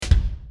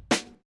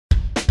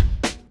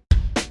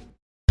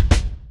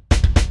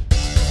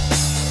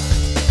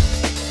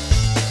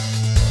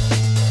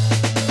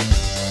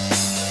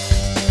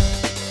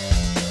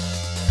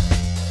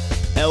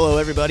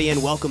everybody,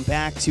 and welcome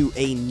back to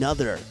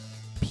another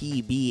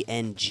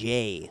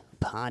PB&J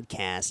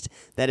podcast.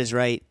 That is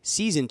right,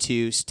 Season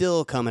 2,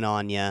 still coming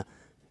on ya.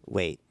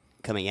 Wait,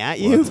 coming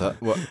at you? What's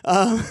up? What? Hey.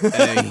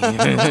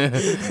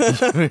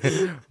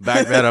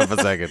 Back that up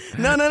a second.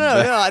 No,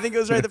 I think it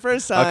was right the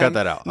first time. I'll cut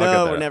that out.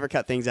 We'll never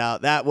cut things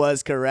out. That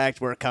was correct.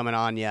 We're coming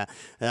on ya.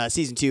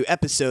 Season 2,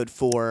 Episode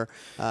 4,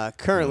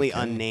 currently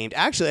unnamed.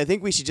 Actually, I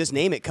think we should just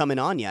name it Coming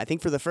On Ya. I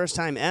think for the first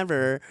time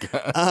ever,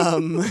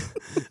 in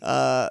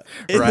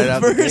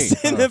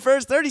the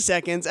first 30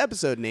 seconds,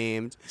 episode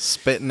named.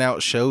 Spitting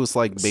out shows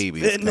like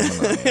babies.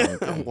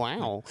 Okay.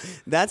 Wow.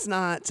 That's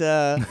not,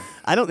 I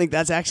don't think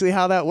that's actually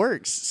how that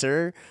works,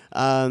 sir.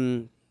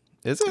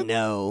 Is it?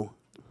 No.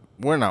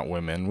 We're not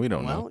women. We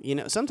don't Well,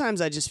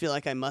 sometimes I just feel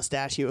like I must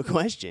ask you a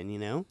question,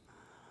 know.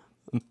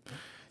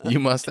 You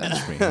must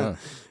ask me, huh?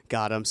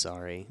 God, I'm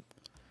sorry.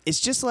 It's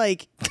just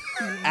like,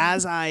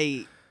 as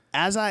I,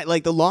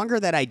 like, the longer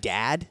that I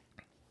dad,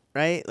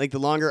 right? Like, the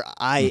longer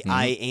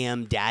I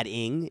am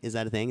dadding. Is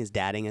that a thing? Is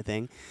dadding a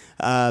thing?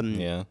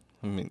 Yeah.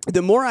 I mean,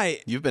 the more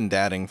you've been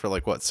dadding for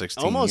like, what,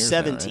 16 almost years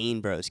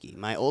 17, now, right? broski.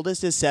 My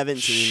oldest is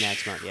 17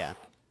 next month. Yeah,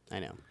 I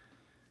know.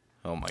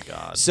 Oh, my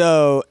God.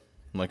 So...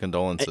 My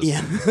condolences.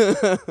 Yeah.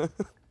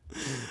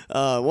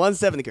 One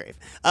step in the grave.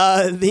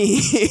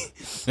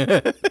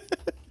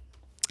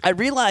 I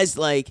realized,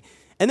 like,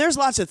 and there's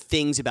lots of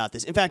things about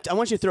this. In fact, I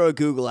want you to throw a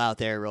Google out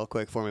there real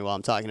quick for me while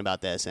I'm talking about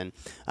this. And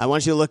I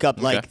want you to look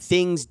up, like,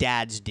 things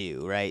dads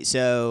do, right?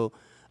 So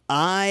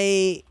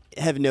I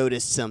have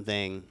noticed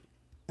something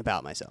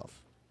about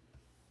myself.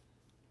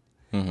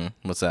 Mm-hmm.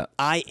 What's that?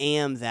 I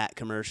am that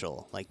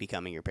commercial, like,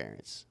 Becoming Your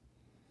Parents.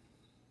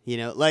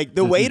 Like,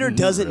 the waiter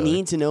doesn't really?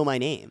 need to know my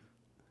name.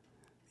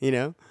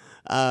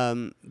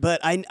 But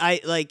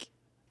I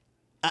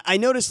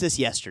noticed this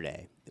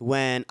yesterday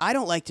when I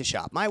don't like to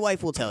shop. My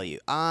wife will tell you,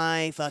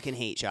 I fucking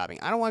hate shopping.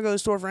 I don't want to go to the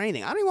store for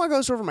anything. I don't even want to go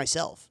to the store for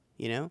myself,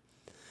 Yeah,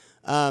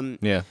 I'm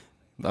the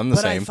same.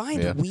 But I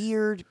find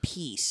weird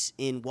peace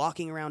in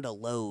walking around a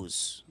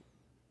Lowe's.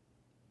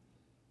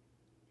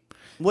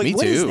 What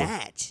is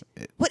that?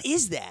 What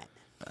is that?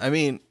 I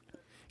mean...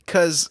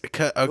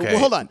 okay. Well,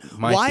 hold on.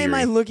 Why am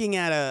I looking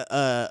at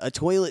a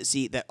toilet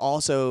seat that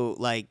also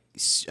like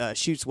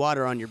shoots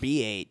water on your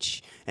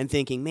BH and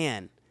thinking,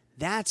 man,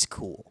 that's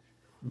cool?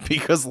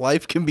 Because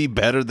life can be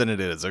better than it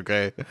is.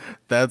 Okay,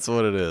 that's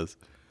what it is.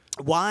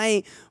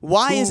 Why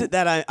is it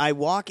that I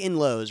walk in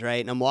Lowe's,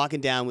 right, and I'm walking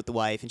down with the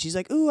wife, and she's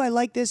like, "Ooh, I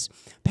like this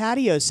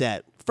patio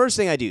set." First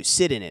thing I do,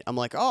 sit in it. I'm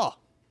like, "Oh,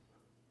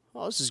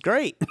 this is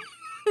great."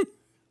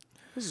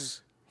 This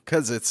is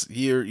because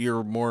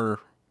you're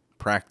more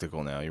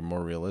practical now. You're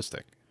more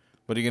realistic.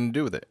 What are you going to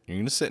do with it? You're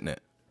going to sit in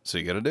it. So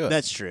you got to do it.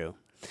 That's true.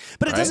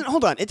 But it doesn't,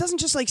 hold on. It doesn't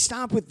just like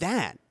stop with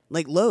that.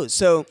 Like Lowe's.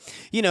 So,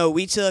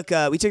 we took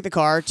the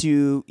car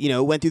to,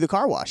 went through the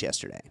car wash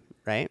yesterday,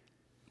 right?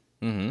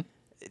 Mm-hmm.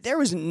 There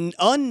was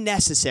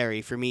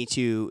unnecessary for me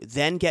to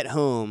then get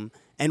home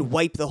and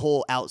wipe the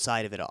whole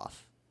outside of it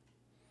off.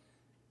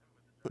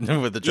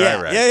 With the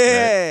dry rack.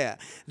 Yeah.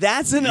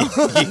 That's an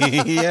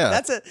yeah.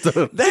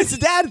 That's a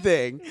dad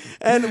thing.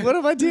 And what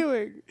am I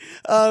doing?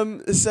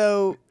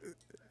 So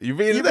you're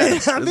being a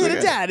dad. I'm being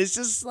a dad. It's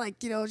just like,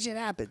 shit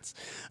happens.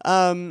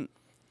 Or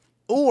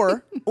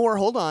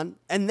hold on,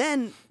 and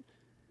then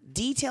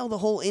detail the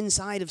whole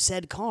inside of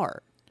said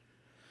car.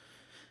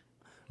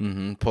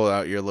 Mm-hmm. Pull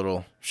out your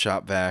little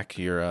shop vac.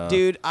 Your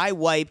dude, I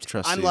wiped.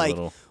 I'm like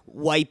little...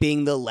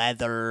 wiping the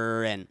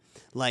leather, and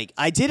like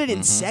I did it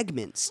in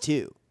segments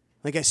too.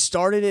 Like I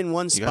started in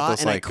one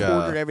spot and I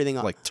quartered everything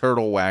off. Like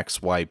turtle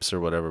wax wipes or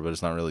whatever, but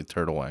it's not really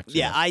turtle wax.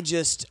 Yeah, I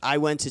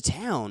went to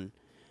town,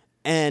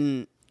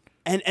 and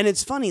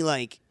it's funny.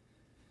 Like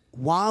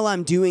while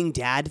I'm doing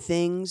dad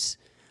things,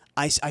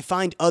 I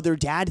find other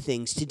dad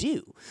things to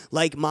do.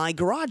 Like my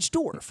garage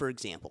door, for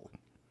example.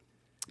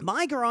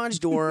 My garage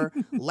door,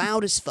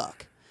 loud as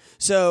fuck.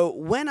 So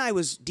when I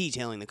was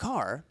detailing the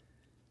car,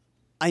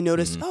 I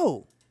noticed,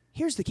 oh,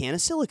 here's the can of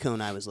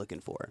silicone I was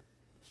looking for.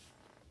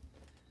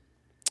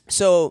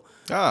 So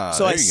there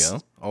you go.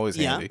 Always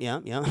handy.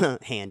 Yeah,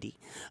 handy.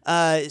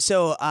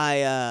 So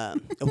I,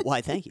 why?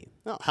 Thank you.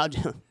 Oh, how'd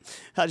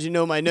you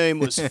know my name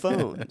was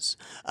Phones?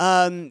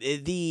 Oh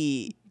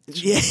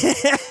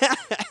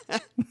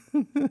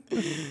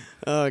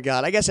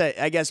God, I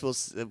guess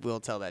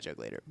we'll tell that joke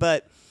later.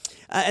 But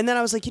and then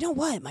I was like, you know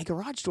what? My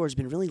garage door's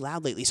been really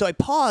loud lately. So I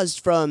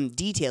paused from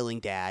detailing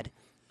Dad,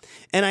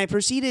 and I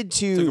proceeded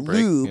to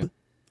lube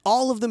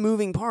all of the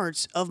moving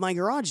parts of my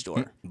garage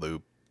door.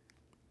 Lube.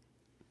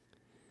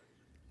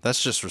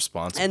 That's just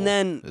responsible. And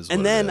then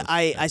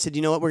I said,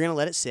 you know what? We're going to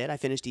let it sit. I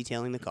finished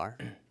detailing the car,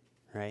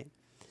 right?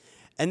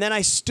 And then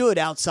I stood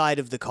outside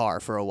of the car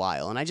for a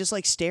while, and I just,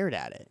 like, stared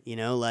at it,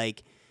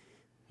 like...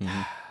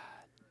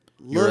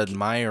 You're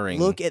admiring...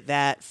 Look at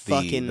that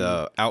fucking...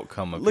 The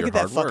outcome of your hard work. Look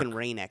at that fucking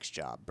Rain-X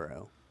job,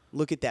 bro.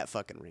 Look at that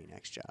fucking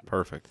Rain-X job.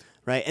 Perfect.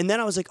 Right? And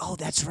then I was like, oh,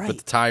 that's right. With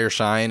the tire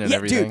shine and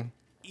everything?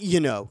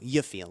 Dude,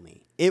 you feel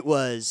me. It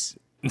was...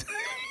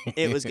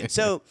 It was good.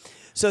 So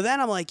then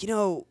I'm like,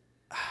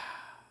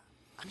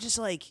 I'm just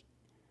like,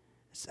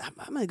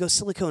 I'm gonna go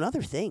silicone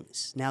other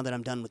things now that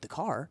I'm done with the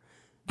car,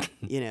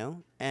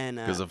 and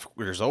Because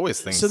there's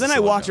always things. so then I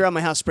walked around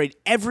my house, sprayed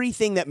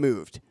everything that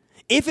moved.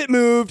 If it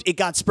moved, it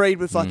got sprayed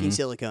with fucking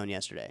silicone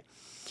yesterday.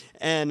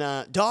 And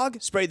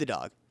dog, sprayed the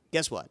dog.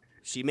 Guess what?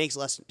 She makes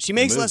less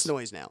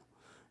noise now.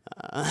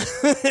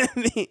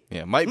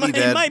 Yeah, might be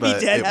dead. Might be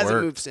but dead. it Hasn't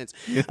worked. moved since.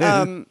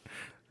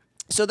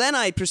 So then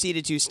I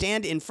proceeded to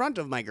stand in front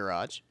of my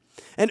garage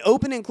and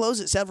open and close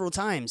it several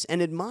times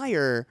and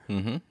admire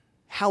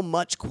how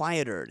much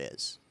quieter it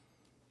is.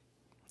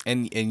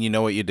 And you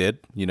know what you did?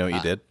 You know what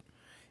you did?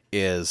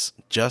 Is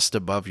just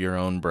above your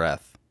own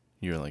breath.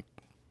 You're like,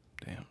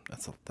 damn,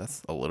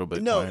 that's a little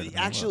bit. No, quieter than it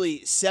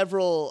actually,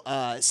 several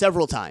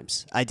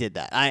times I did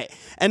that. I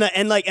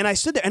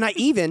stood there and I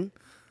even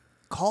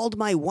called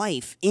my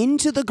wife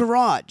into the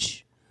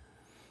garage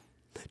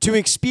to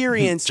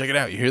experience. Check it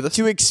out. You hear this?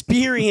 To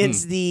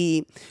experience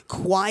the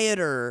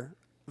quieter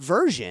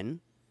version.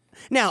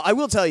 Now, I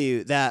will tell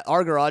you that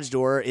our garage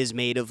door is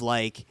made of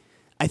like,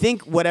 I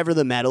think whatever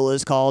the metal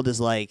is called is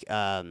like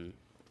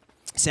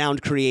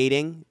sound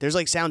creating. There's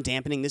like sound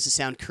dampening. This is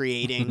sound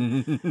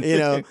creating.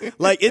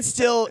 Like it's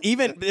still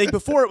even like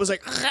before it was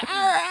like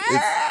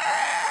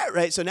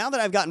right. So now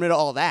that I've gotten rid of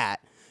all that,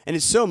 and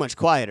it's so much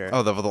quieter.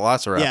 Oh, the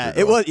Velociraptor. Yeah, door.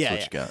 it was. That's Yeah, what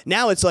yeah. you got.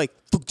 Now it's like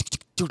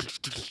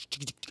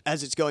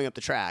as it's going up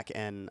the track,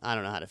 and I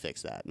don't know how to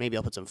fix that. Maybe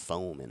I'll put some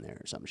foam in there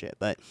or some shit.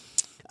 But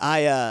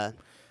I.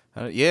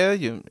 Or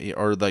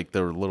like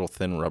the little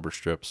thin rubber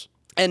strips.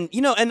 And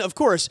and of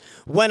course,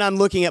 when I'm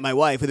looking at my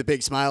wife with a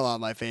big smile on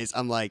my face,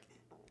 I'm like,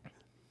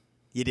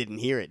 "You didn't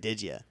hear it,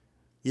 did you?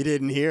 You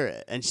didn't hear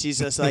it." And she's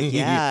just like,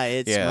 "Yeah,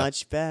 it's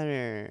much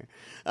better."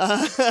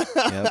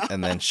 Yep.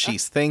 And then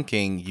she's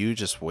thinking, "You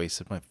just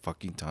wasted my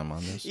fucking time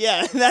on this."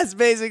 Yeah, that's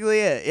basically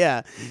it.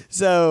 Yeah.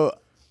 So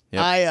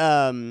Yep.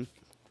 I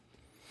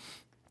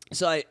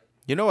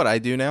You know what I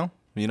do now?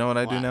 You know what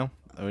I do now?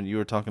 When you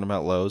were talking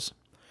about Lowe's,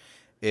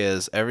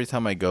 is every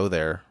time I go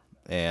there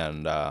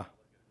and I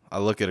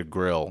look at a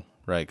grill,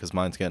 right? Because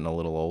mine's getting a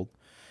little old,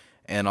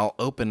 and I'll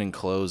open and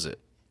close it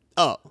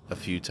a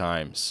few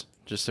times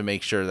just to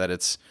make sure that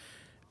it's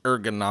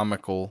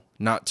ergonomical,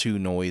 not too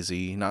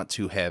noisy, not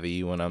too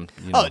heavy when I'm.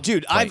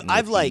 dude, fighting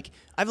I've with like heat.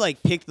 I've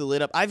like picked the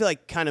lid up. I've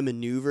like kind of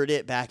maneuvered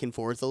it back and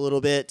forth a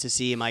little bit to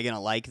see am I gonna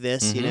like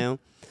this,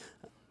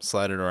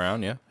 Slide it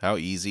around, yeah. How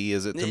easy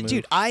is it to move?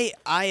 Dude, I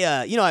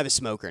have a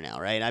smoker now,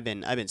 right? I've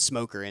been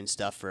smoker and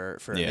stuff for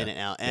a minute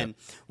now, and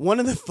one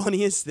of the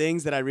funniest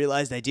things that I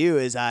realized I do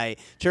is I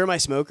turn my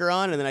smoker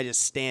on and then I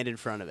just stand in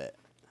front of it,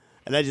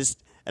 and I just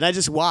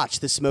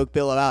watch the smoke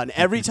billow out. And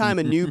every time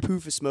a new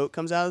poof of smoke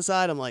comes out of the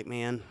side, I'm like,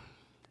 man,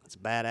 that's a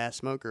badass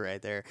smoker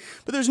right there.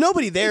 But there's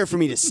nobody there for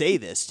me to say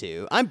this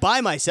to. I'm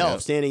by myself,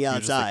 standing You're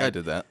outside. just like, I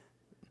did that.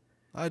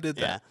 I did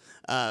that.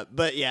 Yeah.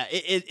 But yeah,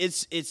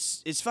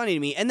 it's funny to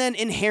me. And then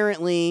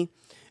inherently,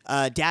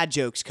 dad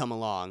jokes come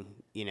along.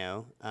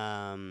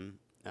 Don't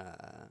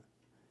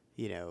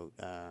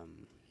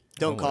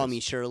call me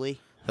Shirley.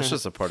 That's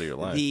just a part of your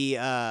life.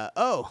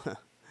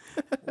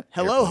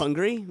 Hello,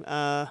 hungry.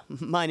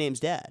 My name's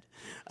Dad.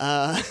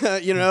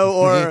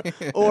 Or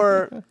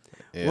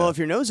well, if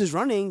your nose is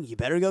running, you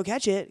better go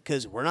catch it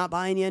because we're not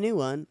buying you a new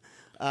one.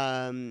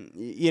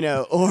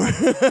 Or.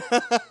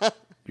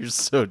 You're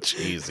so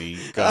cheesy.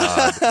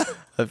 God.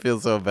 I feel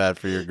so bad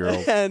for your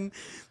girl. And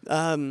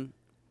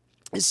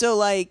so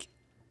like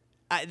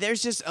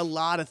there's just a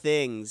lot of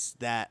things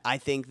that I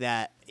think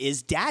that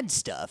is dad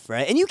stuff,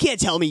 right? And you can't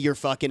tell me you're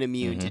fucking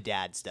immune to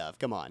dad stuff.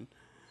 Come on.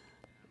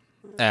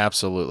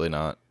 Absolutely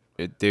not.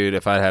 Dude,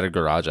 if I had a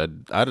garage, I'd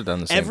have done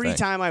the same Every thing.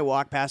 time I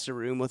walk past a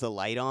room with a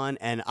light on,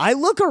 and I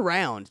look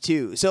around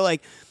too. So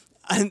like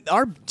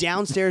our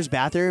downstairs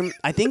bathroom,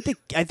 I think the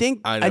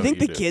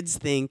kids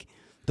think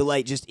the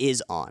light just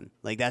is on.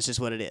 Like that's just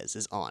what it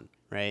is on,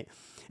 right?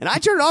 And I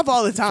turn it off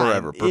all the time.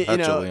 Forever,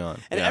 perpetually on.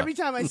 And yeah. every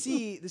time I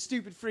see the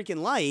stupid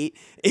freaking light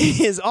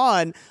is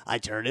on, I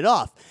turn it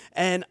off.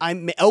 And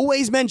I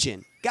always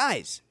mention,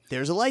 guys,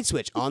 there's a light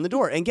switch on the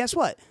door. And guess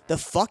what? The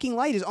fucking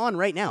light is on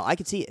right now. I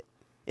can see it.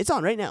 It's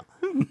on right now.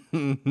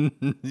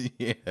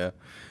 Yeah.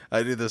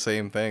 I do the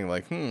same thing.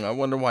 Like, I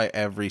wonder why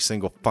every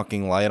single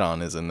fucking light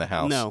on is in the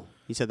house. No,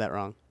 you said that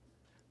wrong.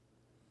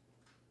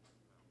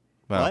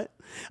 Well, What?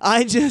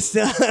 I just,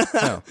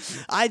 no.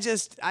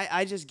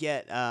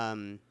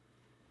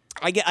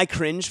 I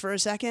cringe for a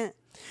second,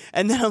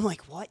 and then I'm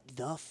like, what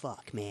the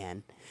fuck,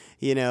 man?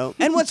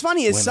 And what's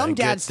funny is When I some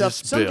get dad stuff,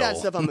 this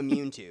bill. I'm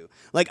immune to.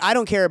 Like, I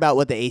don't care about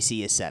what the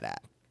AC is set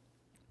at.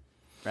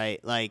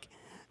 Right? Like,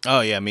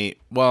 Oh, yeah, me.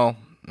 Well,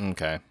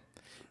 okay.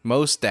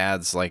 Most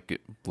dads like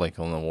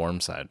on the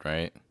warm side,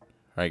 right?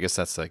 Or I guess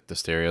that's like the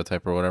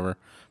stereotype or whatever.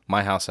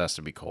 My house has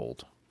to be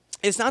cold.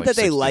 it's not Like that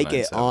they like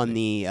 69,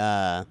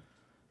 it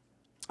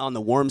on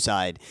the warm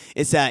side.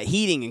 It's that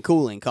heating and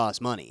cooling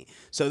costs money.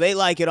 So they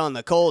like it on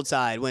the cold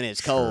side when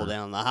it's cold and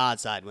on the hot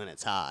side when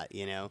it's hot,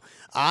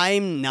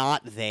 I'm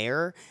not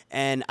there,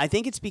 and I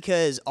think it's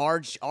because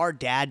our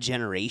dad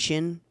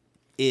generation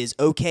is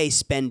okay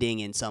spending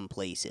in some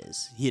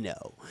places,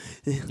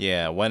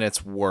 Yeah, when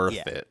it's worth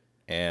Yeah. it.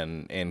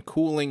 and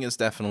cooling is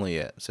definitely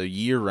it. So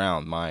year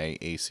round, my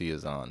AC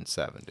is on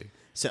 70.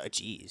 So,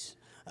 geez.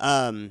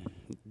 Damn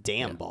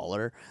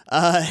baller.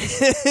 That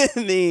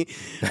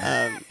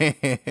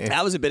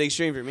was a bit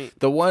extreme for me.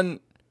 The one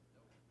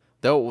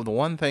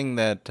thing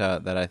that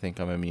that I think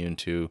I'm immune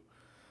to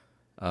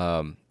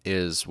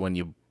is when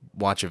you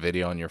watch a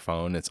video on your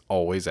phone, it's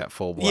always at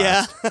full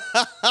blast.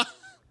 Yeah.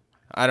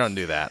 I don't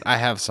do that. I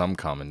have some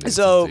common decency.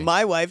 So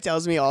my wife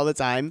tells me all the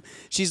time,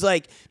 she's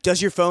like,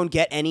 does your phone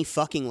get any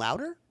fucking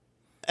louder?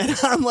 And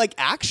I'm like,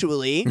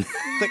 actually,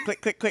 click,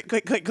 click, click, click,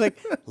 click, click, click,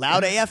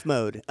 loud AF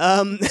mode.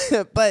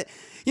 But,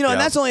 you know, and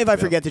that's only if I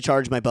forget to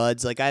charge my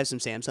buds. Like, I have some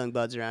Samsung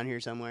buds around here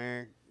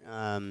somewhere.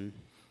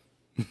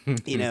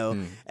 You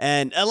know,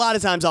 and a lot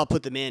of times I'll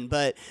put them in,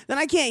 but then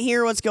I can't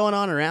hear what's going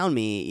on around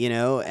me, you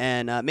know,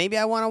 and maybe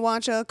I want to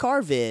watch a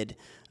car vid,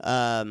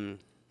 you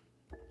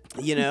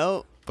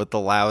know. But the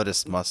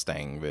loudest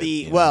Mustang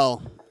vid.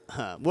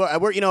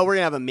 We're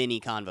gonna have a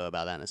mini convo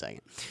about that in a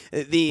second.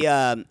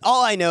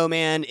 All I know,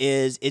 man,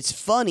 is it's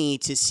funny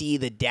to see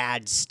the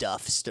dad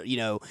stuff, you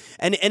know,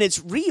 and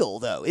it's real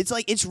though.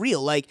 It's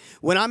real. Like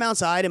when I'm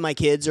outside and my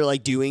kids are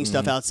like doing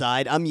stuff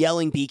outside, I'm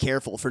yelling, "Be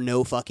careful!" for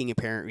no fucking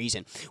apparent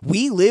reason.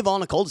 We live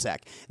on a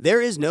cul-de-sac.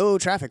 There is no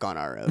traffic on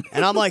our road,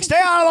 and I'm like, "Stay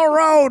out of the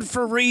road"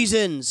 for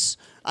reasons.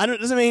 It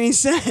doesn't make any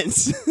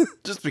sense.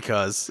 Just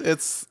because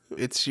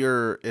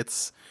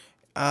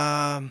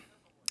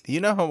you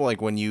know how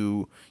like when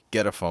you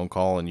get a phone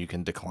call and you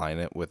can decline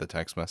it with a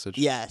text message?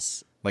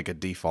 Yes. Like a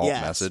default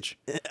message?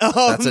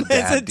 Oh, That's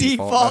it's a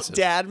default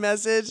dad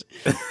message?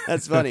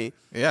 That's funny.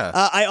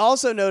 Yeah. I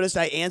also noticed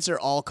I answer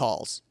all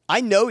calls.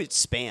 I know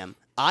it's spam.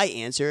 I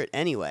answer it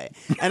anyway.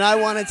 And I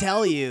want to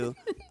tell you,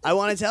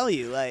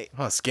 like...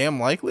 Scam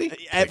likely?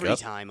 Every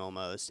time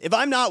almost. If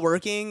I'm not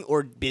working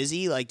or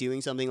busy, like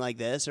doing something like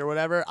this or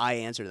whatever, I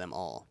answer them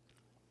all.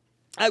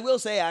 I will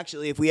say,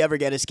 actually, if we ever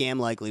get a scam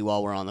likely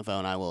while we're on the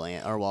phone, I will,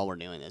 or while we're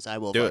doing this, I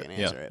will fucking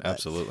answer it. Yeah,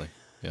 absolutely.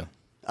 Yeah.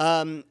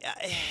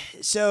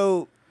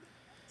 So,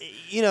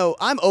 you know,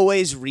 I'm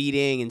always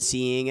reading and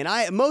seeing,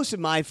 and most of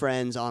my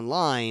friends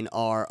online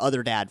are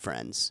other dad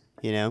friends,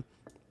 you know?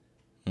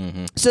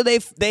 Mm-hmm. So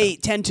they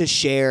tend to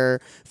share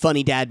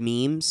funny dad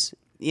memes,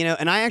 you know,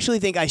 and I actually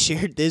think I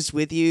shared this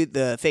with you,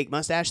 the fake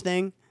mustache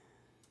thing.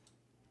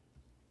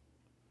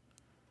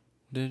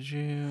 Did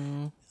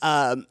you?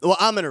 Well,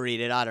 I'm going to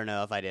read it. I don't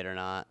know if I did or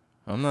not.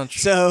 I'm not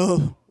sure.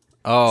 So...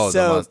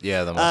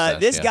 the mustache.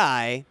 This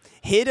guy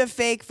hid a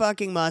fake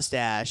fucking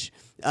mustache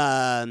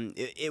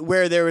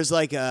where there was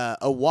like a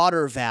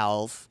water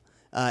valve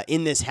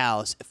in this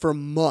house for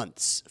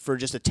months for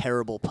just a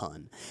terrible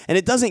pun. And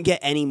it doesn't get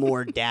any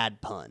more dad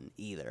pun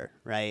either,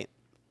 right?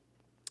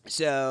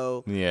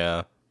 So...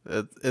 Yeah.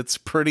 It's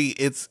pretty...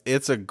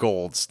 It's a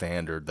gold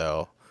standard,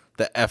 though.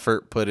 The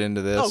effort put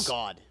into this. Oh,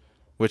 God.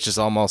 Which is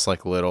almost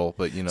like little,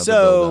 but you know.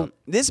 So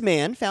this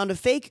man found a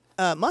fake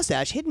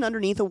mustache hidden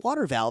underneath a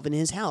water valve in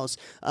his house,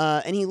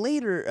 and he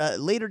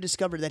later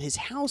discovered that his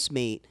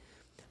housemate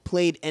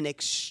played an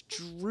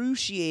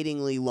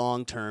excruciatingly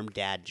long-term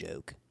dad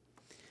joke.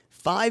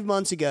 5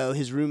 months ago,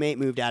 his roommate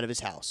moved out of his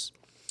house.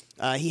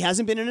 He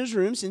hasn't been in his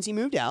room since he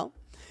moved out,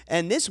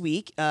 and this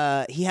week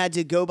he had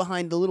to go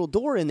behind the little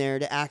door in there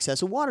to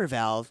access a water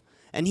valve,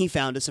 and he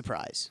found a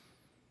surprise.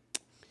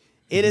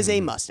 It is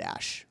a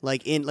mustache,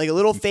 like a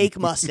little fake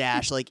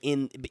mustache, like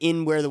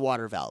in where the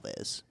water valve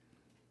is.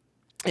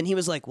 And he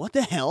was like, "What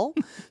the hell?"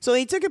 So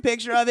he took a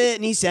picture of it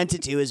and he sent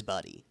it to his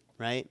buddy,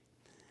 right?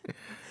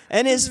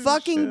 And his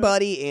fucking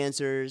buddy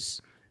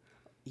answers,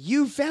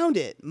 "You found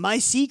it, my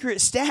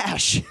secret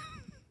stash."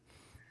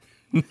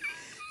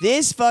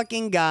 This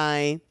fucking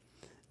guy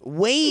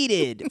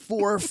waited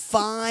for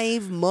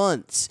 5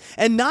 months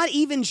and not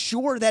even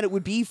sure that it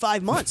would be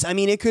 5 months. I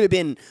mean, it could have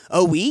been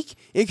a week.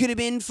 It could have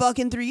been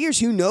fucking 3 years.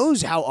 Who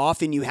knows how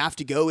often you have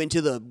to go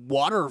into the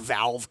water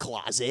valve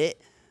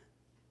closet?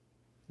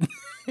 I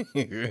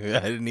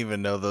didn't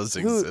even know those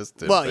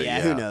existed.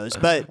 Who knows?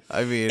 But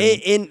I mean,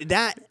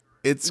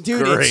 it's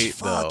great, it's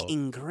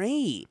fucking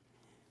great.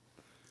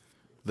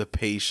 The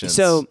patience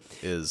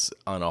is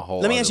on a whole.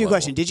 Let me ask you a level.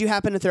 question. Did you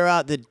happen to throw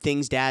out the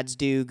things dads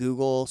do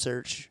Google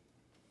search?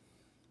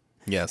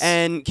 Yes.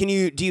 And do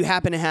you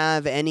happen to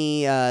have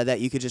any that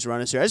you could just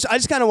run us through? I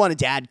just kind of want to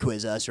dad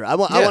quiz us. I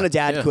want a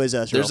dad quiz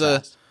us real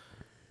fast.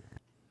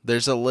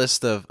 There's a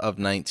list of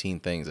 19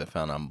 things I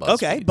found on BuzzFeed.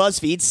 Okay,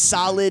 BuzzFeed,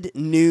 solid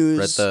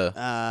news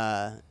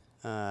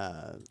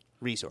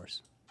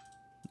resource.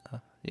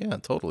 Yeah,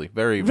 totally.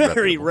 Very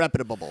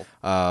reputable.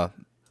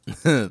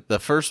 The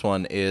first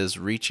one is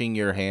reaching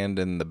your hand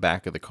in the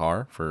back of the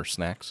car for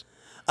snacks.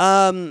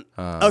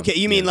 Okay,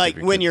 you mean like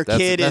when your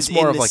kid is in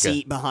the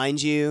seat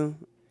behind you?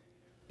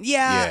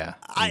 Yeah,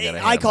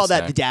 I call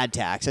that the dad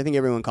tax. I think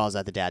everyone calls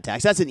that the dad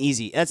tax. That's an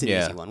easy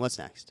one. What's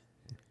next?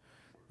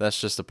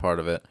 That's just a part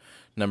of it.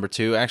 Number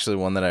 2, actually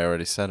one that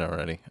I said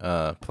already.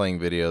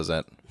 Playing videos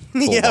at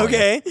full volume.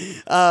 Okay.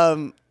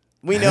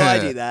 We know I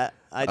do that.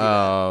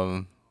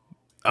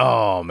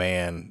 Oh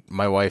man,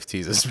 my wife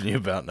teases me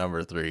about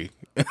number 3.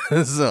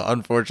 So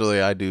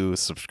unfortunately, I do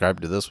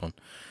subscribe to this one.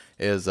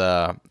 Is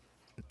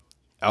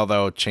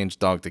although change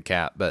dog to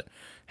cat, but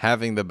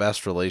having the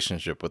best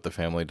relationship with the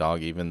family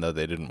dog, even though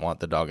they didn't want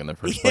the dog in the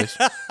first place.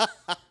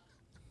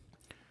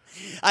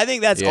 I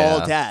think that's Yeah,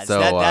 all dads. so,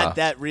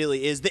 that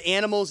really is the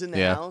animals in the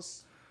yeah.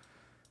 house.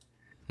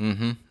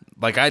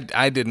 Like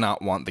I did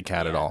not want the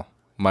cat at all.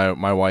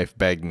 My wife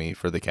begged me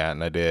for the cat,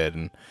 and I did.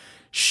 And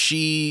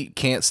she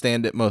can't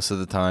stand it most of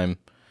the time,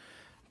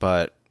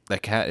 but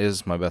that cat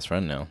is my best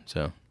friend now.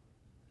 So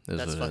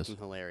That's what it fucking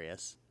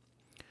hilarious.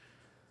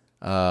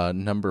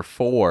 Number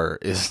 4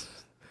 is,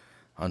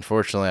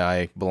 unfortunately,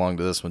 I belong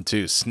to this one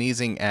too.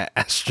 Sneezing at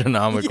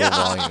astronomical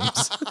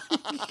volumes.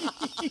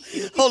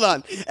 Hold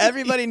on.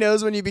 Everybody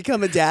knows when you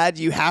become a dad,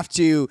 you have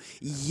to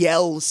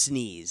yell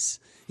sneeze.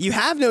 You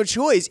have no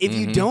choice. If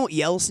you don't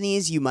yell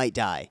sneeze, you might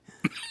die.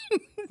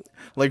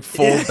 Like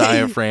full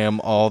diaphragm,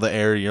 all the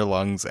air in your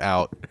lungs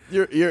out.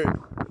 You're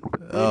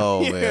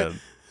Oh man,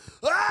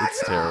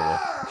 it's terrible.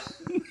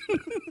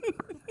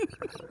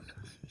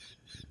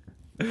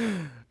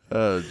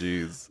 Oh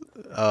jeez.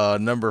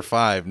 Number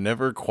 5,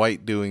 never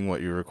quite doing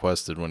what you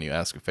requested when you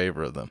ask a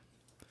favor of them.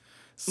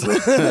 Give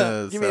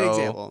me an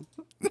example.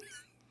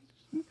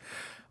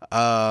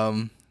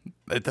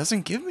 It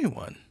doesn't give me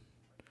one.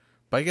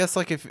 But I guess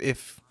like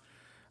if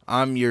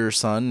I'm your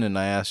son and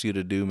I ask you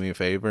to do me a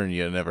favor and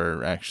you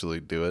never actually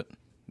do it,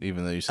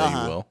 even though you say you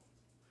will.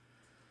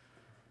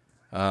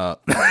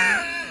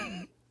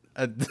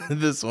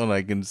 This one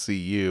I can see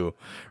you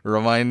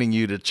reminding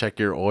you to check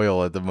your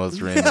oil at the most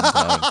random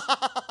times.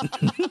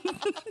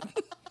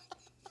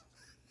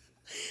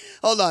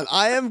 Hold on.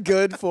 I am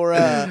good for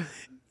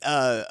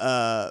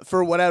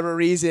whatever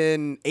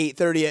reason,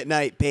 8:30 at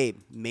night, babe,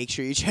 make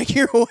sure you check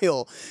your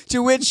oil.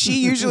 To which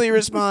she usually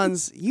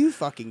responds, you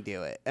fucking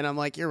do it. And I'm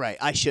like, you're right.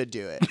 I should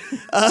do it.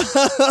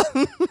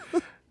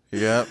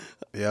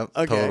 Yep,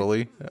 Okay.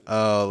 totally.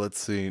 Let's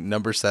see.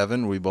 Number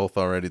 7, we both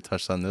already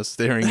touched on this.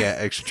 Staring at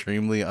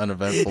extremely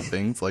uneventful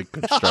things like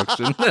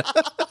construction.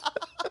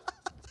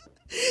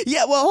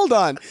 Yeah, well, hold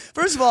on.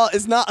 First of all,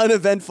 it's not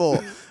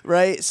uneventful,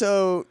 right?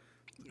 So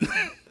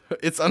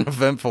It's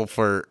uneventful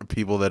for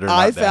people that are not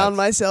I found dads.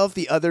 myself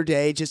the other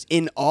day just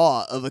in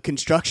awe of a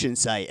construction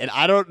site, and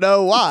I don't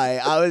know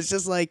why. I was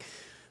just like,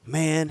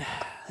 man,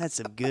 that's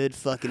some good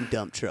fucking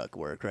dump truck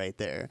work right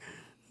there.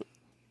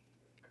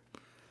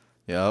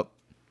 Yep.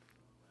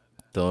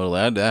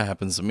 Totally. That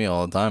happens to me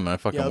all the time, and I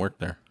fucking Yep. work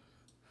there.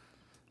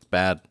 It's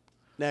bad.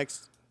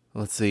 Next.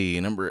 Let's see.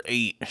 Number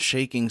 8,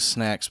 shaking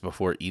snacks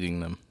before eating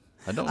them.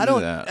 I don't I do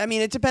don't. that. I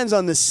mean, it depends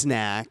on the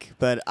snack,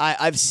 but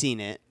I've seen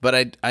it. But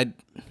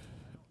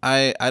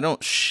I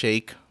don't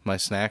shake my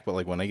snack, but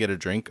like when I get a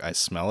drink, I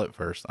smell it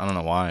first. I don't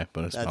know why, but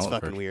I That's smell it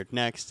fucking first. weird.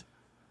 Next.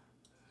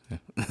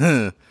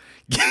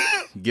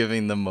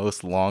 Giving the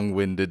most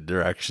long-winded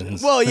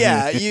directions. Well,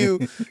 yeah,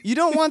 you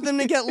don't want them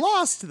to get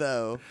lost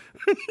though.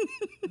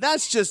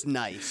 That's just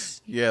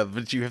nice. Yeah,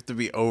 but you have to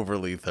be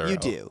overly thorough. You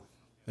do.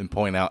 And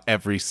point out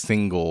every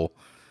single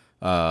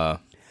I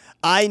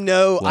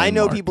know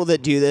Landmark. people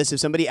that do this. If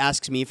somebody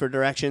asks me for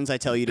directions, I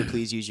tell you to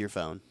please use your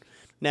phone.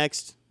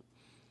 Next.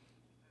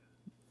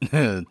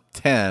 10,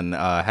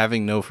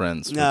 having no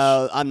friends. which-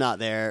 No, I'm not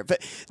there.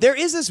 But there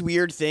is this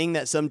weird thing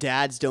that some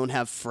dads don't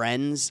have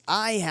friends.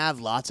 I have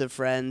lots of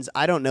friends.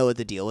 I don't know what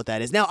the deal with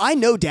that is. Now, I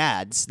know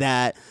dads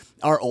that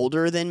are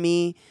older than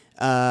me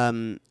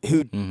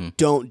who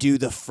don't do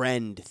the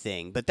friend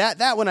thing. But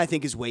that one I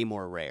think is way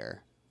more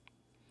rare.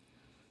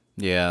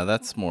 Yeah,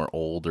 that's more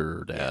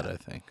older dad, I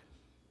think.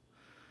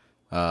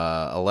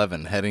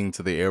 11, heading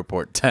to the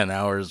airport 10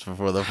 hours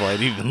before the flight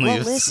even Well,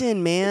 leaves.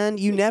 listen, man,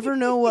 you never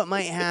know what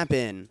might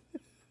happen.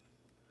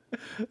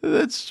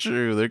 That's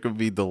true. There could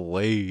be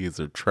delays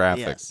or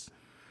traffic. Yes.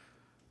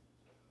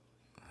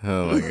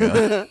 Oh, my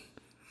God.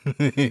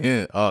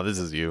 Oh, this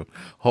is you.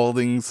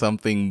 Holding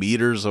something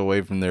meters away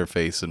from their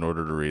face in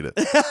order to read it.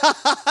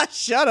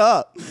 Shut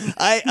up.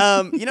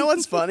 You know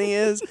what's funny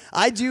is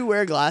I do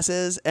wear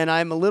glasses and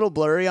I'm a little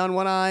blurry on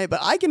one eye, but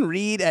I can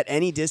read at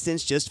any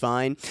distance just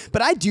fine.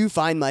 But I do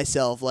find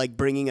myself like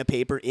bringing a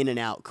paper in and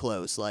out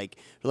close, like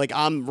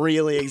I'm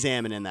really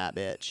examining that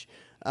bitch.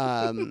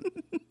 And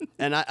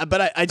I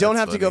don't That's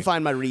have to go funny.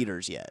 find my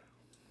readers yet.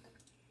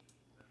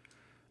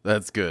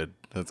 That's good.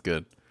 That's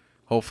good.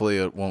 Hopefully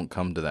it won't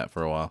come to that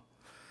for a while.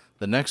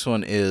 The next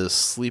one is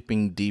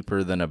sleeping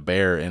deeper than a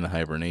bear in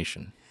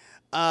hibernation.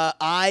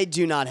 I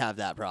do not have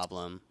that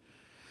problem.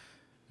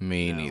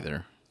 Me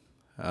neither.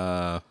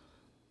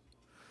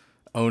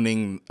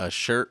 Owning a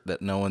shirt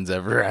that no one's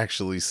ever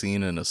actually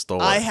seen in a store.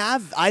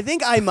 I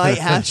think I might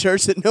have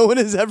shirts that no one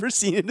has ever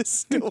seen in a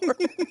store.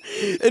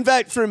 In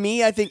fact, for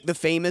me, I think the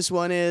famous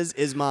one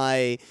is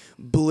my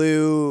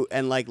blue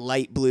and like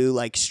light blue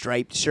like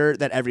striped shirt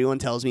that everyone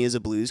tells me is a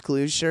Blues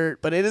Clues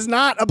shirt, but it is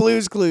not a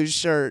Blues Clues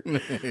shirt.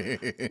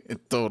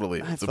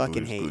 Totally. I It's a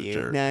fucking Blue's hate Clues you.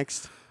 shirt.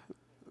 Next.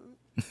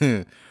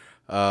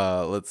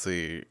 Let's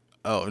see.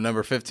 Oh,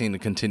 number 15, the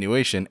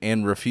continuation,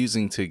 and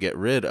refusing to get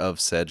rid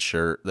of said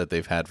shirt that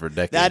they've had for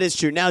decades. That is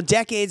true. Now,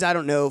 decades, I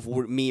don't know if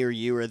me or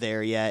you are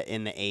there yet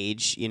in the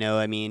age, you know,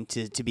 I mean,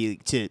 to be.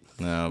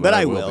 No, But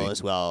I will will be.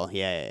 as well.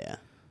 Yeah.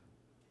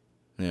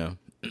 Yeah.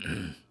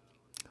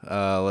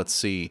 Let's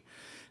see.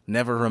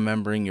 Never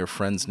remembering your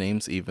friends'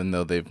 names, even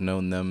though they've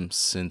known them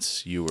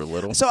since you were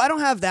little. So I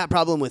don't have that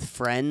problem with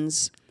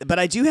friends, but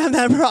I do have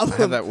that problem. I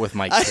have that with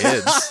my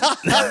kids.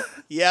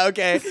 Yeah,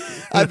 okay.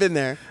 I've been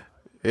there.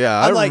 Yeah,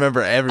 I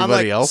remember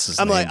everybody else's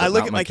name. I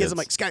look at my kids. I'm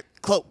like, Sky,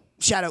 Chloe,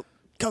 Shadow,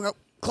 Coco,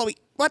 Chloe.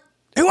 What?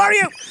 Who are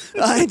you?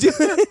 I do.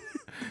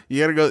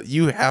 You gotta go.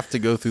 You have to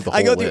go through the whole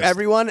I go list. through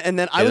everyone, and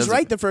then I was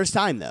right the first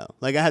time though.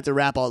 Like I had to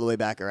wrap all the way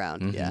back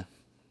around. Mm-hmm. Yeah.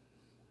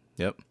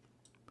 Yep.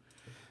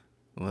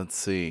 Let's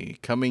see.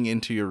 Coming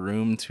into your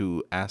room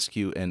to ask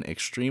you an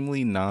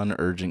extremely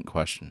non-urgent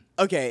question.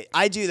 Okay,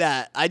 I do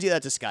that. I do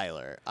that to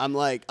Skylar. I'm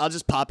like, I'll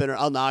just pop in her.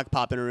 I'll knock,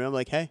 pop in her room. I'm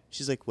like, hey.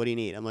 She's like, what do you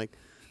need? I'm like,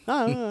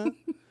 oh,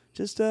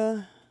 just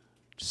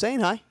saying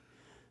hi.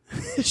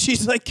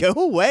 She's like, go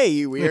away,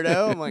 you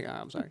weirdo. I'm like, oh,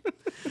 I'm sorry.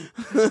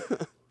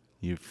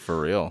 You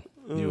for real?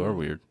 You are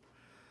weird.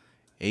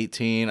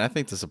 18. I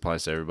think this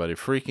applies to everybody.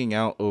 Freaking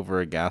out over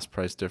a gas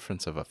price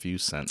difference of a few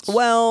cents.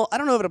 Well, I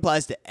don't know if it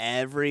applies to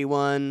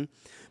everyone,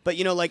 but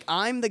you know, like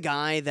I'm the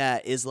guy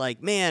that is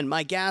like, man,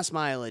 my gas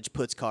mileage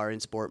puts car in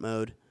sport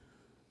mode.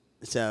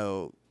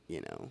 So,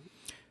 you know.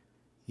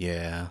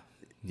 Yeah.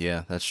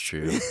 Yeah, that's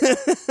true.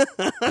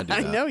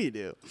 I know you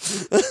do.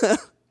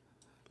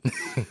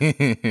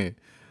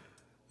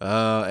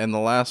 And the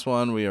last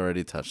one we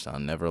already touched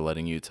on, never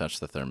letting you touch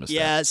the thermostat.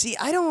 Yeah, see,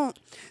 I don't.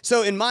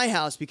 So in my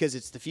house, because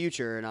it's the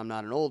future and I'm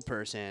not an old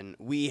person,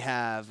 we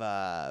have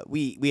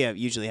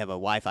usually have a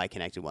Wi-Fi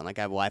connected one. Like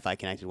I have a Wi-Fi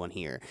connected one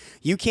here.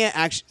 You can't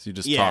actually. So you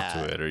just talk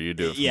to it, or you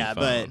do it from yeah,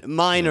 the phone.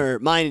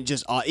 but mine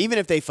just even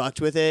if they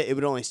fucked with it, it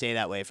would only stay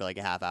that way for like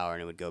a half hour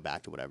and it would go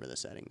back to whatever the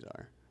settings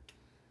are.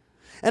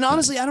 And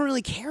honestly, I don't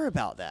really care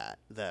about that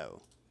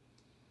though.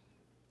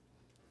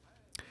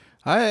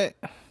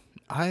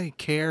 I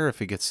care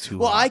if it gets too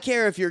Well, hot. I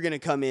care if you're gonna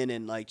come in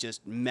and like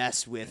just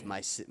mess with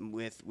my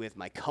with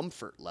my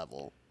comfort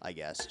level. I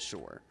guess,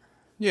 sure.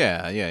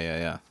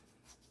 Yeah.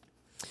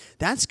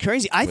 That's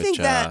crazy. I think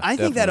that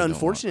definitely don't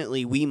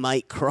unfortunately we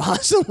might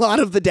cross a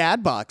lot of the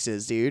dad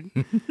boxes, dude.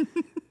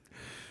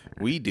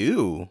 We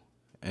do.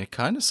 It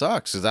kind of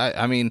sucks. 'Cause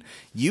I mean,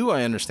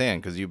 I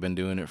understand because you've been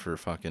doing it for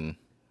fucking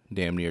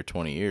damn near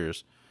 20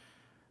 years.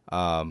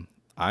 I'm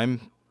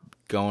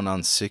going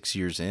on 6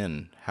 years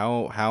in.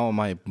 How am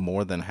I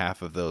more than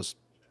half of those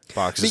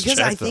boxes? Because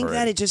I think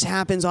that it just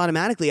happens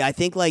automatically. I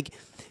think like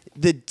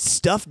the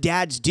stuff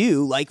dads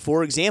do, like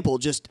for example,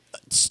 just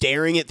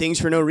staring at things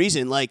for no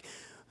reason. Like,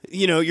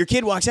 you know, your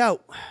kid walks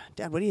out,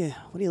 Dad, what are you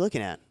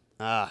looking at?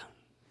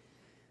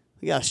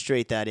 We gotta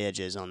straight that edge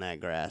is on that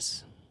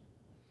grass.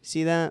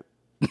 See that?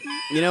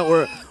 You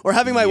know, or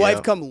having my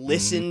wife come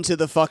listen to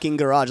the fucking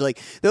garage. Like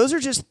those are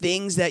just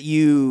things that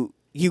you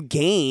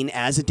gain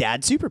as a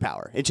dad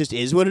superpower. It just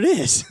is what it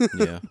is.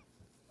 Yeah.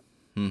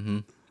 Mm-hmm.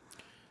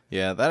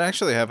 Yeah, that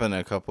actually happened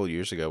a couple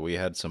years ago. We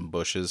had some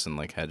bushes and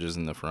like hedges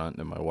in the front,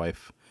 and my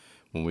wife,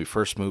 when we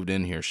first moved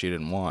in here, she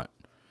didn't want.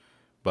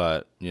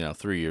 But,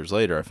 3 years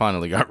later, I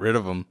finally got rid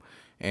of them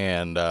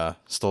and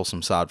stole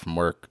some sod from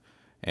work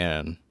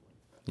and,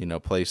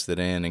 placed it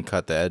in and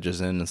cut the edges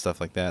in and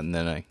stuff like that. And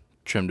then I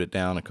trimmed it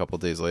down a couple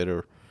days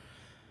later.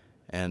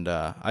 And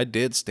I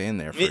did stand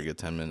there for a good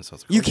 10 minutes. I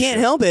was like, you can't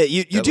help it.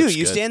 You do.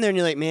 You good. stand there and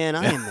you're like, man,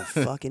 I am the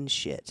fucking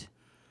shit.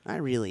 I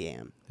really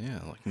am. Yeah,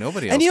 like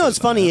nobody else. And what's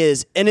funny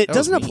is, and it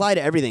doesn't me. apply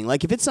to everything.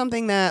 Like if it's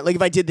something that, like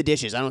if I did the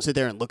dishes, I don't sit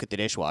there and look at the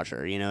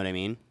dishwasher. You know what I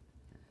mean?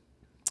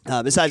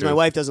 Besides, my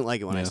wife doesn't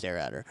like it when I stare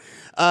at her.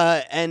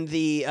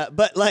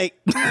 But like,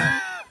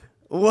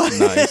 what?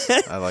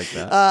 Nice. I like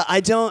that. I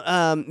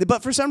don't.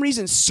 But for some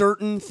reason,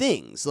 certain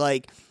things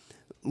like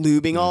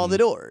lubing all the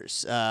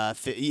doors,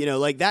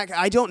 like that.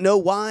 I don't know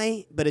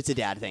why, but it's a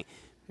dad thing.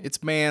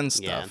 It's man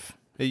stuff.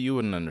 Yeah. You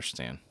wouldn't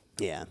understand.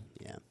 Yeah.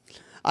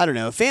 I don't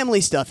know.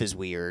 Family stuff is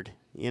weird,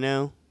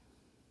 Yeah.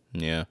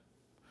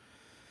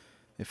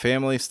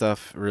 Family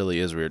stuff really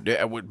is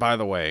weird. By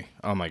the way,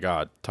 oh my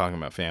God, talking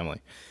about family.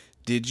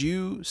 Did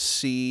you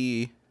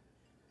see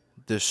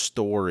the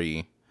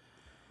story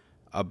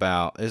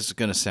about, this is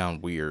going to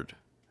sound weird,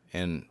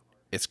 and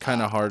it's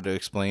kind of hard to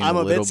explain I'm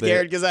a a little bit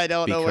scared because I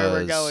don't know where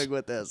we're going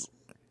with this.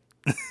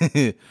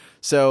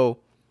 So,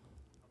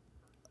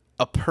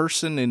 a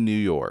person in New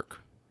York,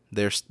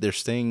 they're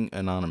staying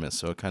anonymous,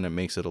 so it kind of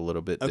makes it a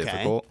little bit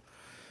difficult.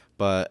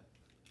 But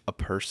a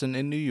person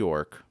in New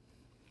York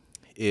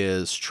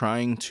is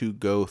trying to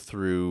go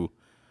through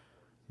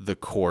the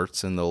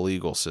courts and the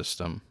legal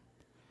system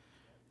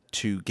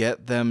to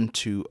get them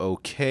to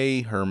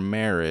okay her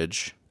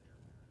marriage,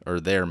 or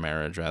their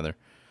marriage rather,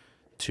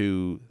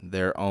 to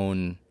their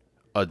own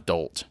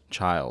adult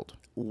child.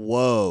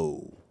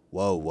 Whoa.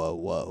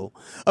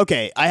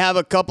 Okay, I have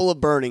a couple of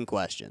burning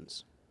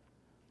questions.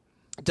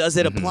 Does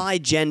it apply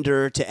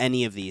gender to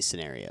any of these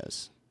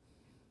scenarios?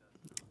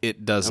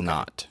 It does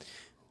not.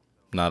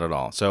 Not at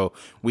all. So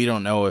we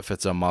don't know if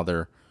it's a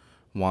mother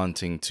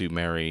wanting to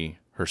marry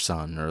her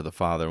son or the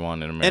father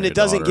wanting to marry And it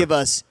doesn't daughter. give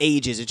us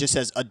ages. It just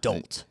says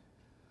adult.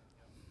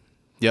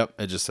 Yep,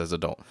 it just says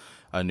adult.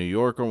 A New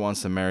Yorker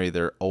wants to marry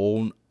their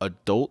own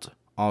adult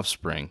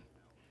offspring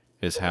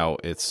is how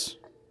it's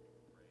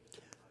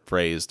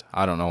phrased.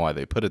 I don't know why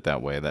they put it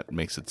that way. That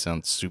makes it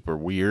sound super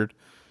weird.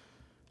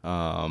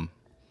 But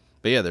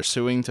yeah, they're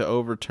suing to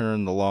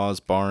overturn the laws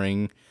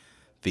barring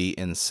the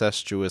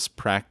incestuous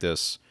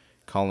practice,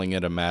 calling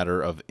it a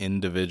matter of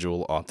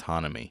individual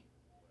autonomy.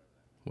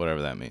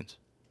 Whatever that means.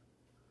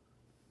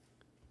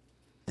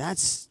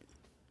 That's...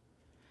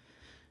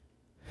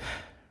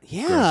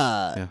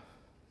 Yeah. Yeah.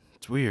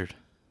 It's weird.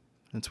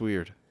 It's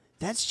weird.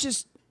 That's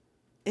just...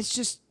 It's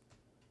just...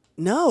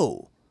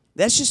 No.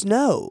 That's just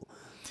no.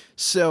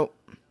 So,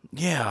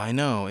 yeah, I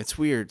know. It's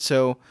weird.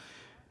 So,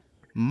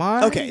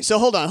 Okay, so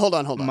hold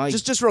on. My-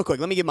 Just real quick,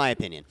 let me give my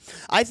opinion.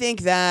 I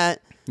think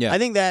that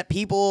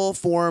people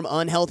form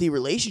unhealthy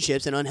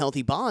relationships and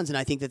unhealthy bonds, and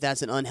I think that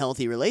that's an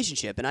unhealthy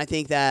relationship. And I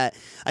think that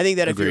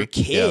if Agree. your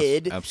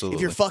kid, Yes, absolutely.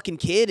 if your fucking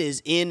kid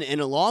is in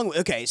and along,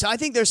 okay, so I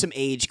think there's some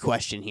age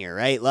question here,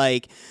 right?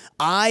 Like,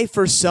 I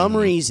for some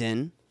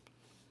reason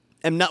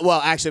am not. Well,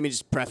 actually, let me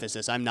just preface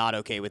this: I'm not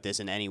okay with this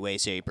in any way,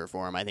 shape, or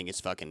form. I think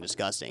it's fucking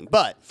disgusting.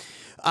 But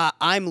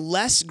I'm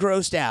less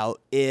grossed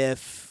out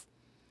if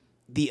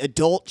the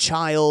adult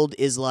child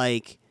is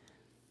like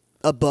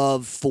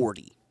above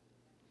 40.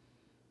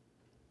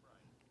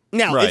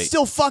 Now, Right. it's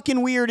still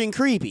fucking weird and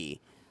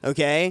creepy,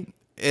 okay?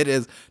 It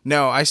is.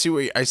 No, I see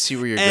where you're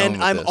going And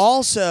with I'm this.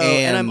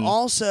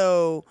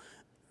 also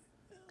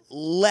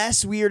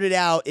less weirded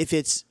out if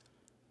it's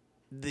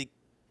the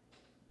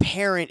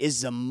parent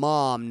is a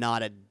mom,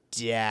 not a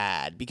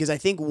dad, because I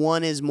think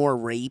one is more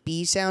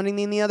rapey sounding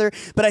than the other,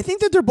 but I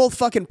think that they're both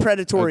fucking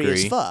predatory as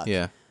Agree. fuck.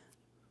 Yeah.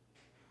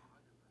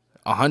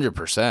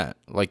 100%.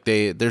 Like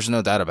there's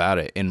no doubt about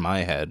it in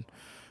my head.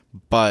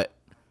 But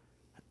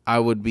I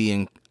would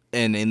be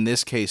and in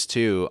this case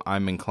too,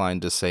 I'm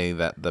inclined to say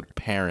that the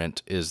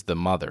parent is the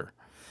mother.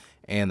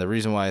 And the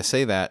reason why I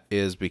say that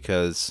is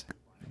because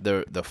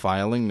the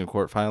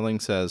court filing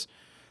says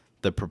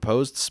the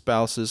proposed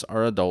spouses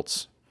are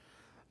adults.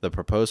 The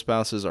proposed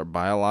spouses are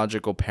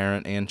biological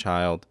parent and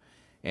child,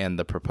 and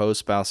the proposed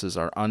spouses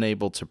are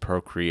unable to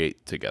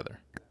procreate together.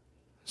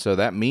 So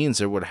that means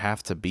there would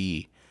have to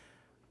be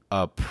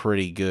a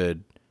pretty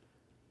good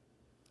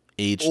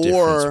age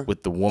difference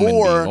with the woman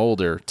being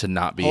older to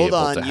not be able to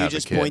have a kid. Hold on, you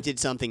just pointed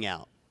something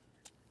out.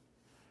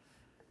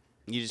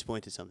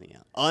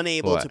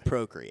 Unable to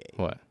procreate.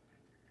 What?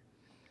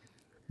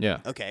 Yeah.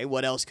 Okay,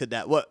 what else could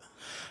that... What?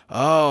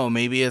 Oh,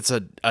 maybe it's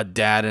a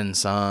dad and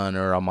son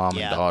or a mom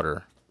and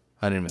daughter.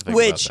 I didn't even think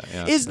Which about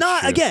that. Yeah, is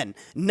not, true. again,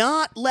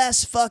 not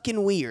less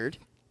fucking weird,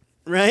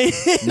 right?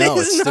 No,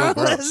 it's still not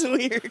gross. less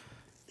weird.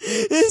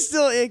 It's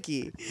still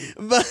icky.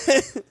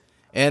 But...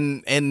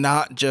 And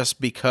not just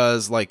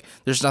because, like,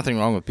 there's nothing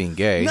wrong with being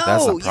gay. No,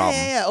 that's the problem.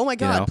 yeah. Oh my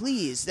God, you know?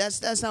 please.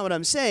 That's not what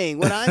I'm saying.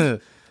 What I'm...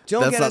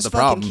 Don't That's get not us the fucking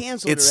problem.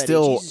 canceled It's already.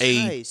 still Jesus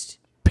a Christ.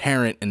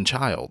 parent and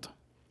child.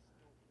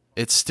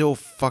 It's still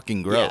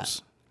fucking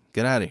gross.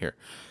 Get out of here.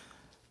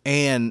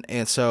 And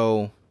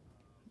so,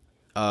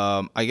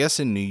 I guess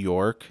in New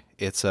York,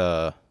 it's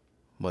a,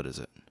 what is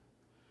it?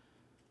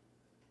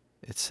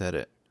 It said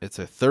it. It's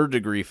a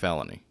 3rd-degree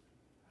felony.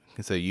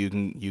 So you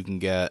can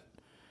get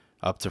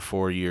up to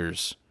 4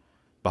 years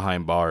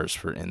behind bars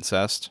for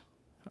incest.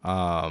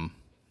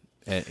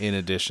 In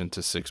addition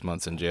to 6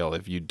 months in jail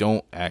if you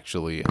don't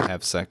actually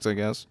have sex, I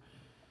guess,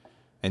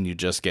 and you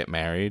just get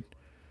married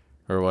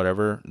or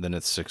whatever, then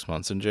it's 6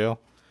 months in jail.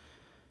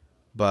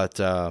 But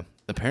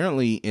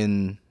apparently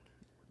in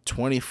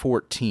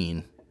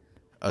 2014,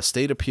 a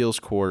state appeals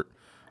court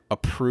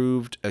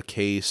approved a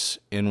case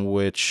in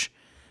which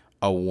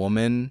a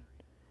woman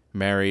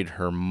married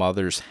her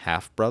mother's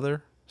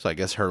half-brother. So I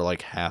guess her,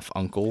 like,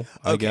 half-uncle,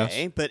 I guess.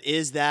 Okay, but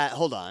is that...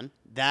 Hold on.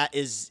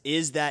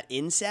 Is that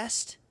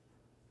incest?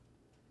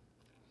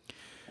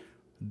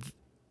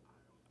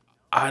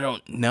 I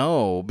don't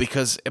know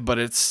but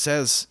it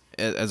says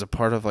as a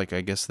part of, like,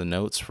 I guess the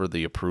notes for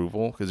the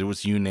approval, because it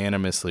was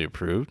unanimously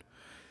approved,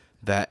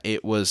 that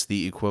it was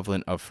the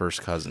equivalent of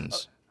first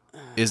cousins.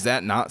 Is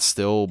that not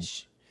still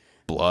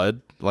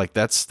blood? Like,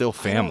 that's still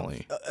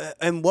family.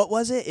 And what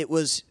was it?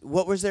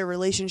 What was their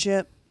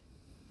relationship?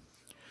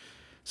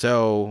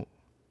 So,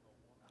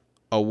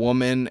 a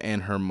woman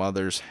and her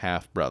mother's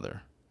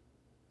half-brother.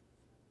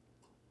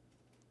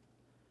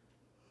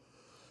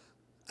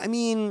 I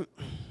mean...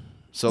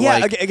 So, yeah,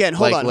 like, again,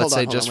 hold on. Let's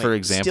say, hold just on, for wait.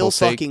 example's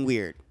Still sake, fucking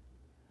weird.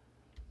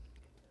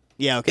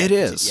 Yeah, okay. it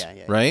is,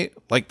 Yeah. right?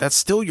 Like, that's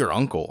still your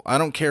uncle. I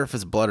don't care if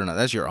it's blood or not.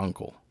 That's your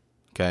uncle,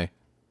 okay?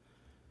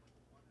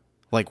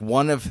 Like,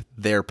 one of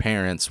their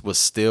parents was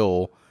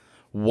still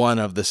one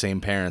of the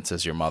same parents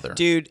as your mother.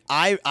 Dude,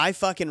 I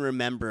fucking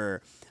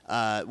remember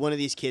one of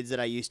these kids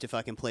that I used to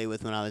fucking play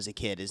with when I was a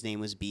kid. His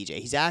name was BJ.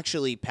 He's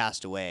actually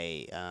passed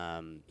away.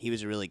 He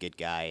was a really good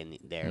guy in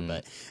there.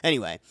 But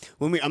anyway,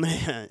 I'm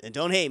gonna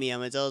don't hate me. I'm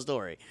gonna tell a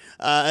story.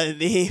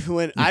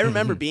 When I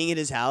remember being at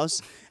his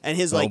house and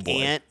his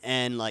aunt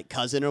and like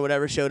cousin or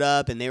whatever showed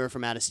up and they were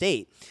from out of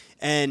state,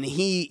 and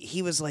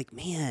he was like,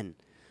 man,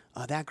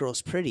 that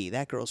girl's pretty.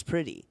 That girl's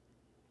pretty.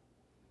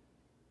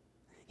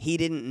 He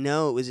didn't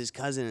know it was his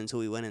cousin until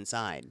we went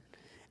inside.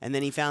 And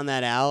then he found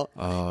that out.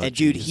 Oh, and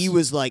dude, jeez. he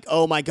was like,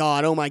 oh my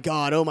God, oh my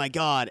God, oh my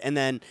God. And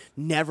then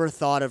never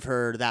thought of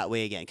her that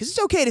way again. Because it's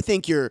okay to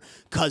think your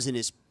cousin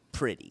is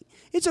pretty.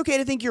 It's okay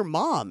to think your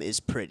mom is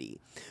pretty.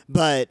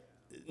 But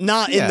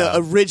not in the Yeah,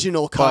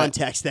 original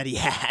context that he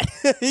had.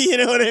 You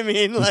know what I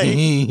mean? Like,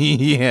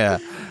 yeah,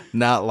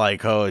 not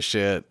like, oh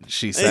shit,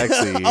 she's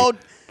sexy. Oh,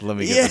 Let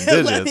me get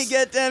them digits. let me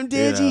get them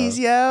digis,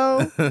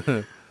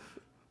 yo.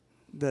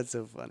 That's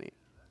so funny.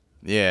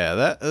 Yeah,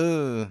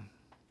 that.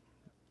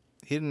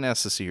 He didn't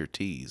ask to see her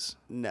tease.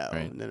 No,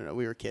 Right. no.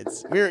 We were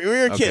kids. We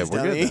were kids, we're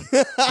dummy. good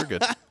then. We're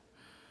good.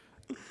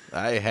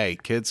 Hey,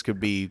 kids could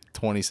be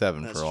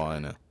 27 That's for all true. I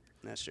know.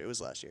 That's true. It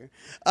was last year.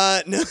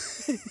 No.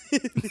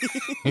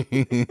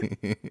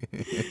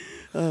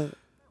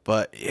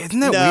 But isn't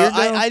that No, weird?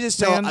 Though, I just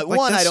don't. man? Like,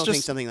 One, I that's don't think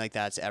just- something like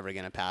that's ever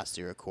going to pass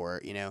through a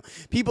court. You know,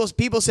 people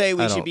say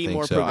we I should don't be think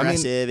more so. I mean-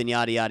 progressive and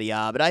yada yada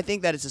yada. But I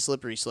think that it's a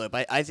slippery slope.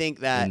 I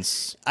think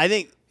that I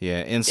think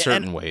Yeah, in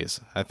certain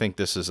ways, I think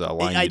this is a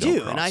line I you don't do,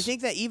 cross. and I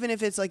think that even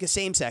if it's like a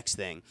same-sex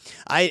thing,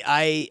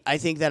 I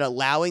think that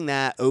allowing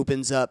that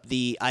opens up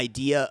the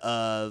idea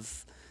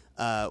of,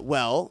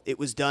 well, it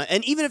was done,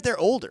 and even if they're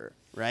older,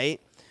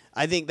 right?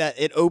 I think that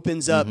it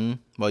opens up.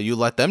 Well, you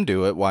let them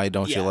do it. Why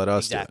don't you let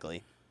us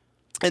exactly.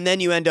 And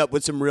then you end up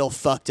with some real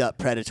fucked up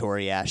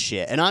predatory ass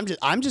shit. And I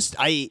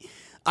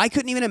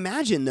couldn't even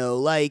imagine though,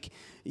 like,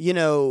 you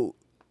know,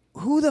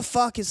 who the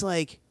fuck is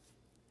like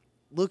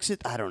looks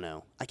at I don't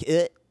know.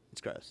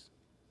 It's gross.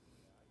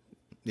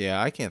 do it? Yeah,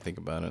 I can't think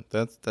about it.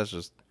 That's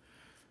just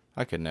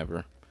I could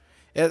never.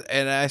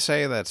 And I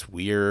say that's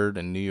weird,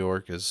 and New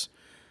York is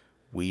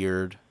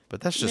weird, but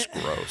that's just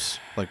gross.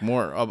 Like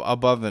more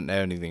above than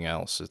anything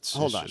else. It's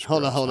Hold it's on, just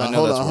hold on, gross. hold I on, know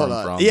hold that's on, where hold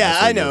I'm on. from, Yeah,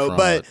 that's where I you're know, from,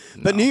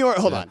 but no. New York.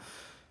 Hold Yeah. on.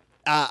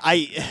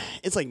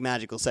 It's like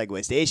magical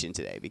segue station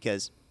today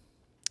because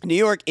New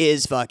York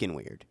is fucking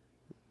weird.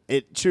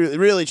 It truly,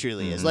 really,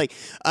 truly Mm-hmm. is. Like,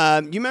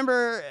 you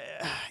remember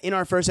in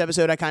our first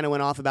episode, I kind of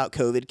went off about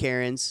COVID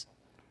Karens,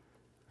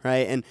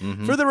 right? And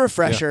Mm-hmm. for the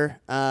refresher,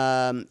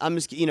 I'm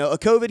just, a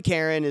COVID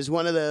Karen is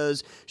one of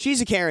those.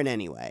 She's a Karen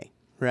anyway,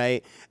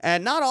 right?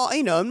 And not all,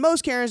 and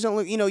most Karens don't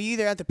look. You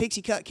either at the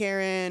pixie cut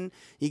Karen,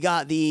 you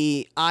got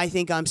the I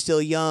think I'm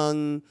still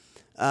young,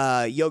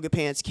 yoga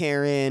pants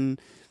Karen.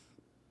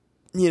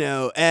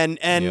 And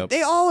Yep.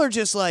 they all are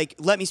just like,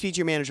 let me speak to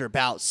your manager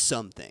about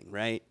something,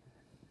 right?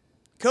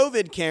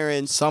 COVID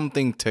Karens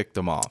Something ticked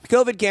them off.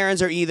 COVID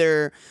Karens are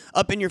either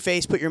up in your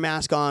face, put your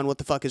mask on, what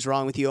the fuck is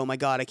wrong with you? Oh my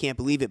God, I can't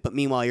believe it. But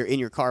meanwhile, you're in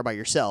your car by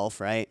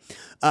yourself, right?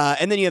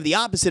 And then you have the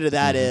opposite of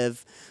that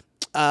of,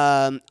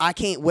 I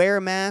can't wear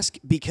a mask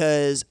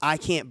because I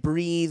can't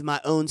breathe my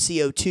own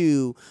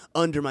CO2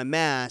 under my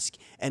mask.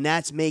 And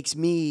that makes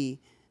me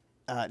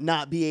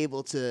not be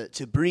able to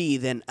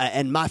breathe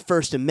and my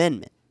First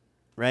Amendment.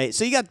 Right,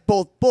 so you got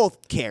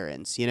both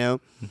Karens, Yeah,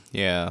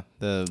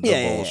 the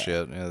Yeah.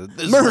 bullshit. Yeah,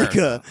 this is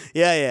America.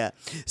 Yeah.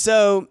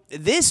 So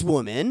this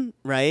woman,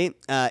 right,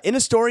 in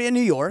Astoria,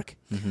 New York,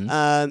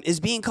 is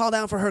being called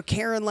out for her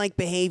Karen-like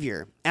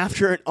behavior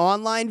after an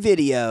online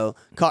video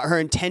caught her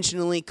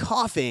intentionally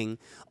coughing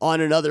on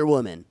another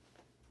woman.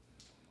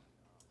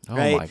 Oh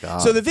Right? my god.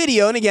 So the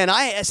video, and again,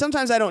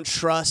 sometimes I don't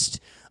trust.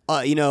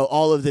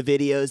 All of the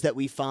videos that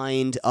we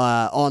find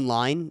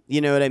online,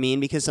 you know what I mean?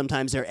 Because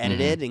sometimes they're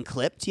edited and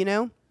clipped,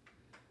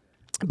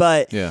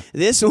 But Yeah.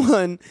 this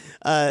one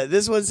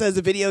says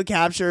the video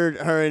captured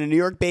her in a New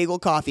York bagel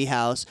coffee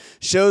house,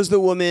 shows the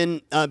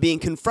woman being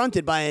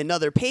confronted by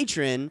another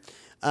patron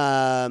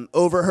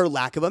over her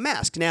lack of a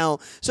mask. Now,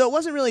 so it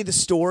wasn't really the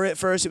store at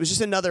first. It was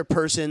just another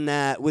person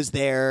that was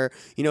there,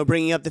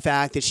 bringing up the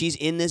fact that she's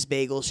in this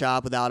bagel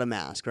shop without a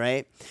mask,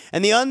 right?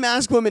 And the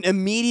unmasked woman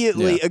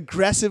immediately Yeah.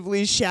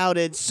 aggressively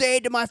shouted, "Say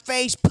it to my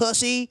face,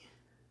 pussy!"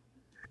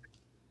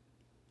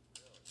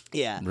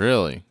 Yeah.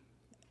 Really?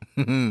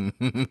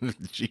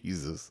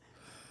 Jesus.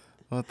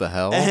 What the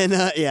hell?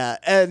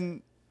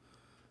 And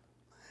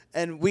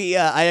and we,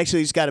 I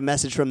actually just got a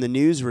message from the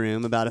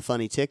newsroom about a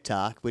funny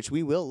TikTok, which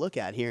we will look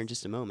at here in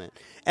just a moment.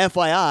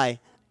 FYI,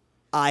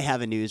 I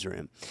have a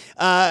newsroom.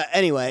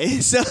 Anyway,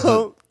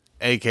 so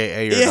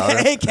AKA your daughter.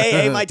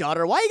 AKA my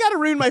daughter. Why you gotta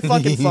ruin my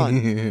fucking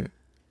fun?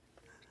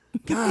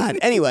 God.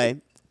 Anyway,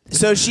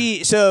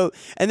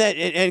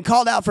 and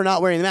called out for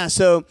not wearing the mask.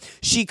 So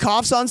she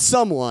coughs on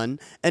someone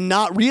and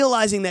not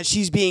realizing that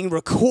she's being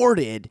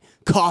recorded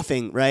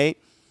coughing, right?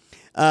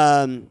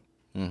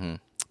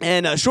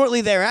 And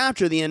shortly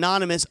thereafter, the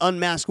anonymous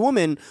unmasked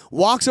woman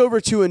walks over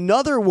to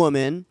another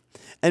woman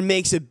and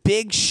makes a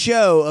big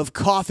show of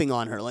coughing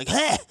on her, like,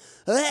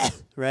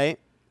 right?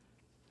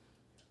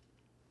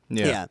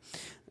 Yeah.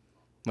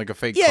 Like a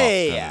fake Yeah, cough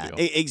yeah, kind yeah. of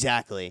deal.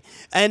 Exactly.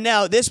 And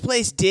now this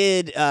place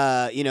did,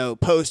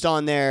 post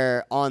on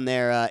their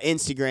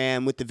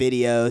Instagram with the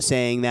video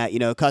saying that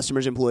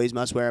customers, employees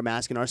must wear a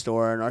mask in our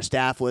store, and our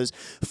staff was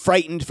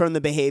frightened from the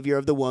behavior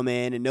of the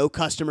woman, and no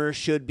customer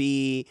should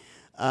be,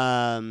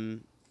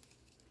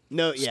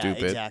 no, yeah,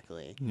 Stupid.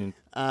 exactly. Yeah.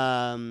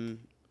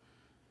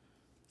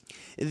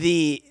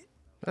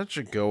 That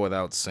should go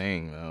without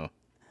saying, though.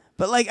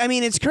 but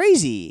it's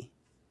crazy.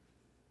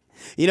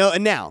 You know,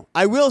 and now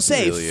I will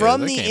say Really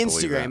from is. I the can't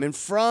believe Instagram that. and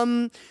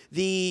from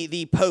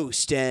the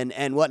post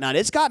and whatnot,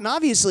 it's gotten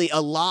obviously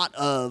a lot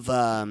of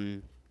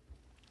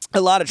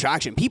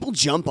traction. People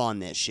jump on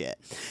this shit,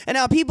 and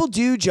now people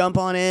do jump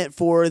on it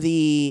for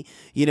the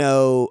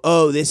they're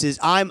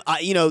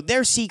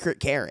secret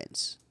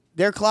Karens.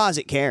 They're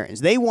closet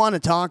Karens. They want to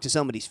talk to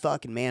somebody's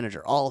fucking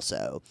manager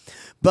also,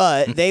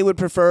 but they would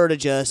prefer to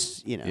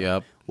just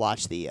Yep.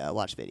 watch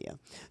video.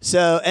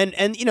 So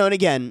and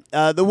again,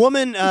 the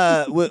woman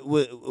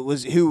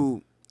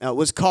who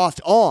was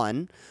coughed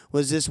on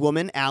was this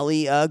woman,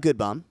 Allie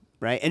Goodbum,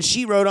 right? And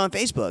she wrote on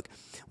Facebook,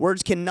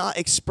 "Words cannot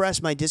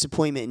express my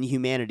disappointment in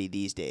humanity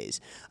these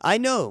days. I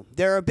know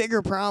there are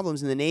bigger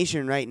problems in the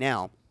nation right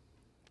now.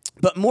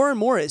 But more and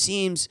more, it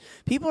seems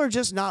people are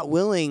just not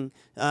willing,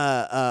 who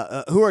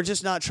are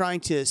just not trying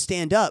to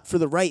stand up for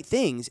the right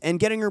things and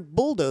getting her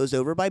bulldozed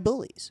over by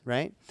bullies,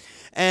 right?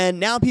 And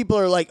now people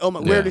are like, oh,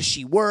 where does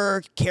she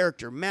work?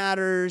 Character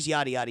matters,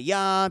 yada, yada,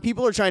 yada.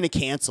 People are trying to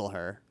cancel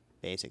her,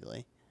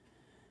 basically.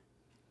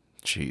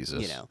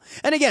 Jesus.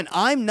 And again,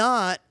 I'm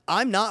not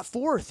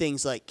for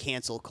things like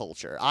cancel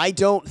culture. I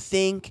don't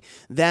think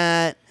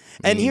that.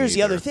 And Me here's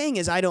the other neither. thing: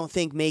 is I don't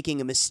think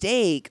making a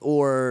mistake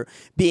or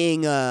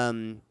being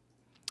a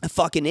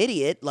fucking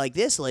idiot like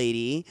this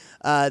lady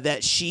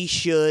that she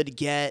should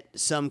get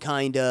some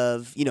kind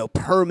of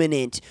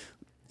permanent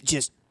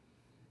just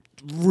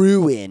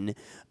ruin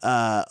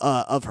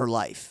of her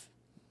life.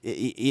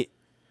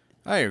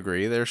 I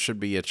agree. There should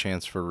be a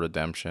chance for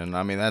redemption.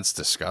 I mean, that's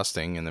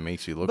disgusting, and it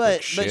makes you look But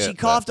like shit. but she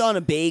coughed on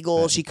a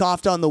bagel. She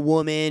coughed on the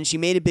woman. She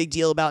made a big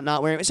deal about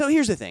not wearing it. So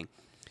here's the thing.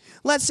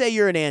 Let's say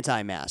you're an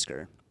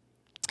anti-masker,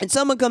 and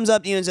someone comes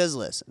up to you and says,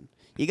 listen,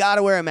 you got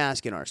to wear a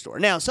mask in our store.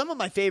 Now, some of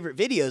my favorite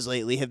videos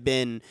lately have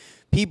been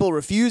people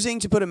refusing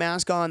to put a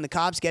mask on, the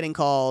cops getting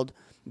called,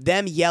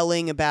 them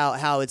yelling about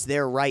how it's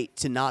their right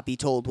to not be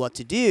told what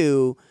to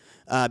do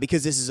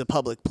because this is a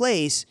public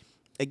place.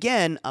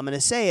 Again, I'm going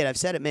to say it. I've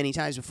said it many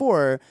times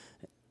before.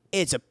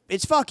 It's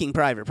fucking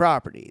private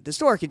property. The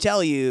store can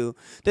tell you.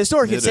 The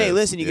store can say,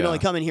 listen, you can only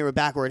come in here with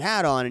backward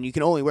hat on, and you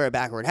can only wear a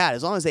backward hat.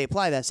 As long as they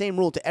apply that same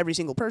rule to every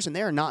single person,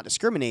 they are not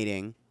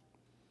discriminating.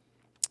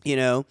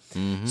 So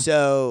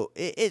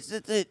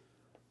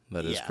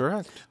That is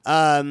correct.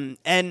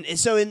 And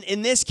so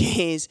in this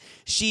case,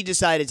 she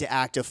decided to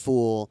act a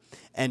fool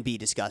and be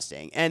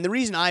disgusting. And the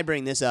reason I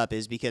bring this up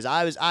is because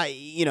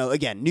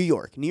again, New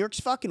York's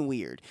fucking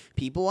weird.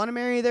 People want to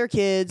marry their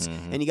kids,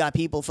 and you got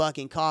people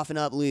fucking coughing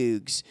up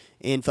lugs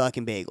in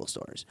fucking bagel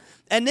stores.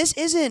 And this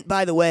isn't,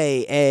 by the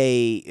way,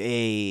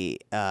 a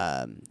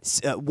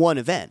one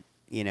event,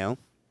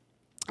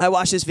 I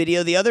watched this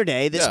video the other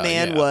day. This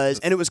man was,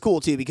 and it was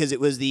cool too because it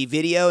was the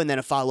video and then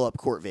a follow-up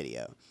court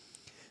video.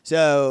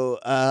 So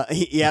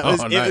it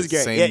was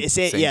great.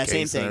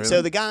 Same thing.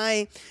 So the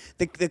guy,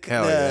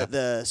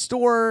 the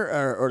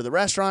store or the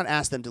restaurant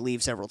asked them to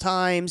leave several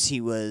times.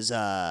 He was,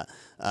 and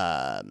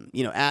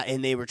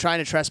they were trying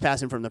to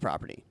trespass him from the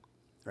property,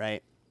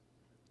 right?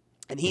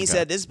 And he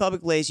said, "This is a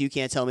public place. You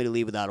can't tell me to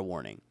leave without a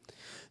warning."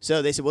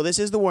 So they said, "Well, this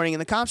is the warning," and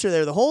the cops are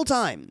there the whole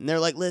time. And they're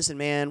like, "Listen,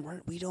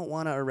 man, we don't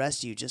want to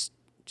arrest you. Just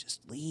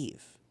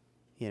leave,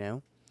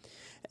 And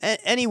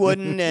he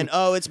wouldn't, and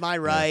it's my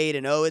right,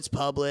 and it's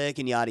public,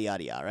 and yada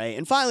yada yada, right?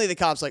 And finally, the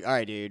cop's like, "All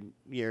right, dude,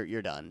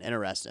 you're done," and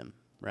arrest him,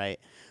 right?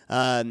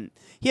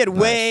 He had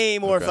way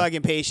more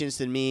fucking patience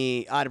than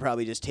me. I'd have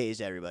probably just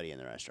tased everybody in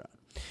the restaurant,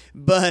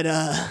 but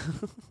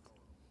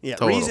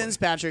Totally. Reasons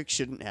Patrick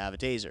shouldn't have a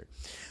taser.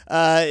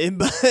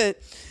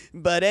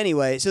 But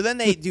anyway, so then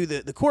they do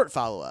the court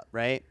follow up,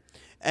 right?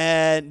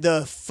 And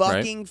the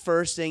fucking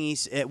first thing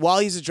while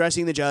he's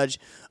addressing the judge,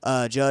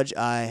 Judge,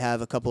 I have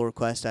a couple of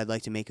requests I'd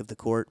like to make of the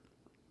court.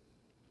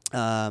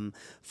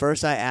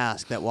 First, I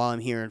ask that while I'm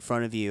here in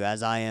front of you,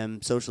 as I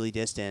am socially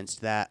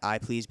distanced, that I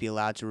please be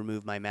allowed to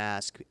remove my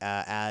mask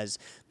as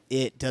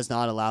it does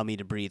not allow me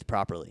to breathe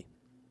properly.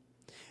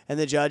 And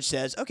the judge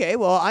says, okay,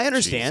 well, I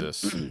understand.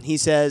 He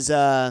says,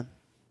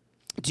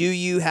 do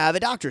you have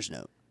a doctor's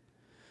note?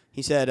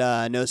 He said,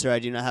 no, sir, I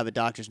do not have a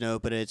doctor's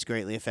note, but it's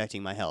greatly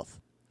affecting my health.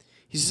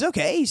 He says,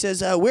 okay. He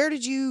says, where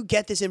did you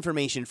get this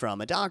information from?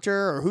 A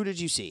doctor, or who did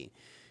you see?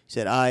 He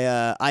said,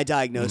 I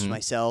diagnosed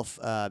myself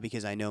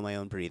because I know my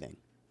own breathing.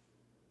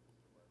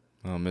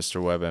 Oh,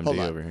 Mr. WebMD Hold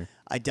on. over here.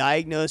 I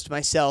diagnosed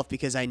myself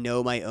because I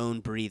know my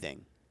own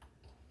breathing.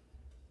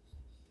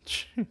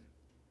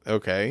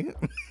 Okay.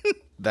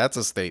 That's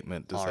a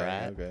statement to All say.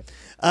 right. Okay.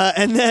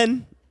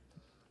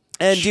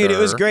 Dude, it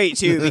was Sure. great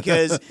too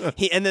because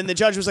and then the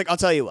judge was like, I'll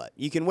tell you what,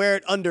 you can wear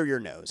it under your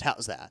nose.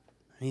 How's that?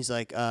 And he's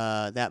like,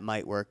 that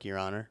might work, Your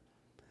Honor.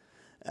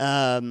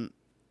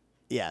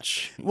 Yeah.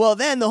 Well,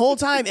 then the whole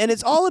time, and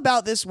it's all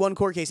about this one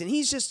court case, and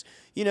he's just,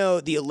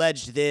 the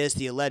alleged this,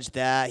 the alleged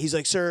that. He's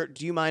like, sir,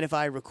 do you mind if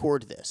I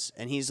record this?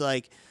 And he's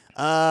like,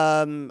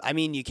 I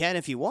mean, you can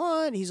if you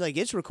want. He's like,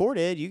 it's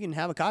recorded. You can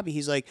have a copy.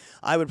 He's like,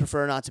 I would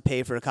prefer not to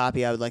pay for a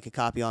copy. I would like a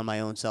copy on my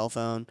own cell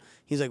phone.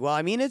 He's like, well,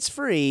 I mean, it's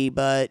free,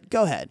 but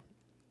go ahead.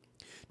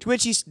 To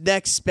which he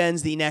next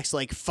spends the next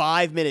like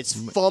 5 minutes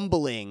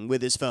fumbling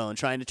with his phone,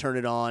 trying to turn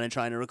it on and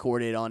trying to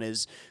record it on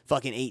his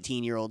fucking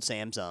 18-year-old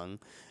Samsung.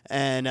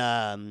 And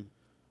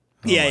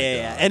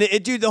yeah.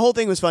 And dude, the whole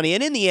thing was funny.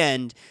 And in the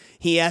end,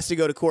 he has to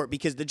go to court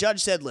because the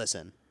judge said,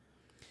 "Listen,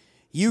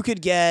 you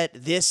could get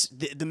this.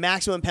 The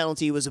maximum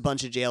penalty was a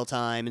bunch of jail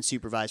time and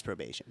supervised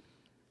probation."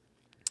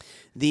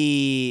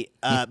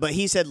 But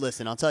he said,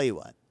 "Listen, I'll tell you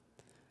what.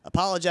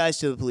 Apologize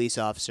to the police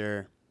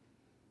officer.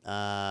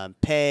 I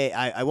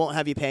won't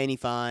have you pay any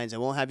fines. I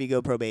won't have you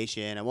go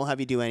probation. I won't have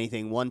you do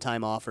anything.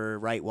 One-time offer,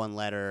 write one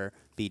letter,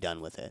 be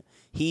done with it."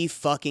 He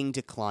fucking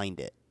declined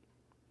it.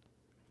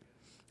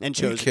 And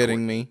chose. Are you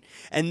kidding me?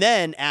 And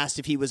then asked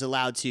if he was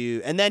allowed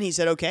to. And then he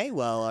said, "Okay,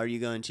 well, are you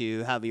going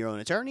to have your own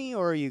attorney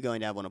or are you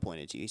going to have one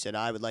appointed to you?" He said,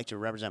 "I would like to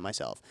represent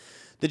myself."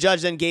 The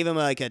judge then gave him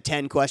like a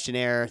 10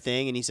 questionnaire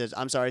thing, and he says,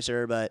 "I'm sorry,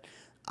 sir, but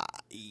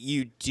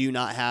you do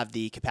not have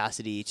the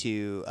capacity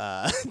to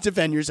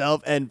defend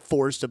yourself," and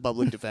forced a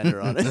public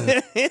defender on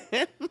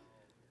it.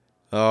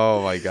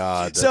 Oh my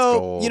God! That's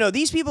So gold.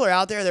 these people are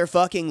out there; they're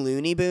fucking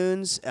loony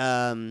boons.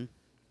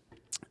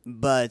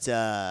 But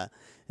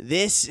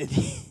this,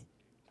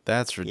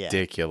 That's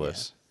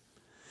ridiculous.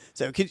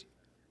 so could.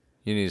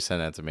 You need to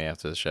send that to me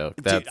after the show.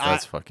 Dude,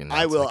 That's fucking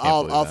nuts. I will. can't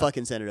believe I'll that.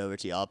 fucking send it over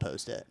to you. I'll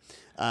post it.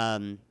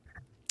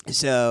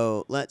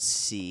 So let's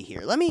see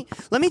here. Let me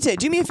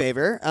do me a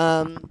favor.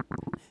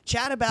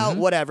 Chat about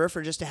whatever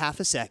for just a half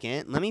a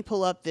second. Let me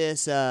pull up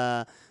this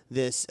talk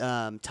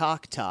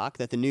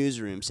that the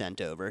newsroom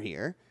sent over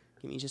here.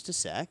 Give me just a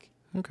sec.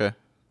 Okay.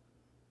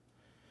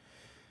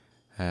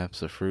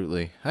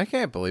 Absolutely. I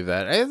can't believe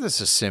that. This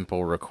is a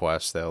simple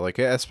request, though. Like,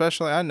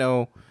 especially, I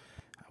know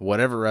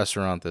whatever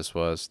restaurant this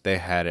was, they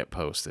had it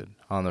posted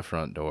on the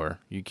front door.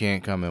 You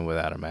can't come in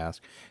without a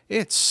mask.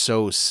 It's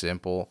so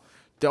simple.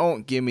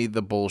 Don't give me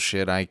the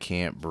bullshit I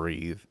can't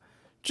breathe.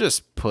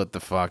 Just put the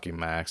fucking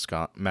mask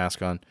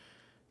on.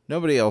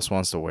 Nobody else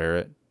wants to wear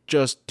it.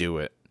 Just do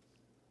it.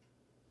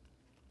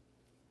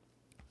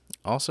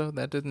 Also,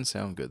 that didn't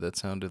sound good. That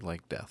sounded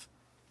like death.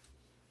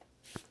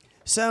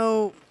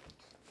 So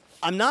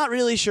I'm not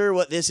really sure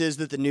what this is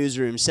that the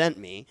newsroom sent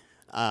me.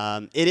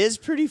 It is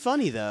pretty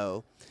funny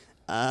though.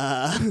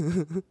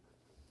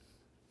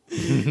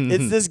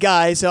 It's this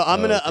guy. So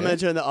I'm gonna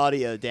turn the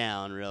audio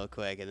down real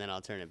quick, and then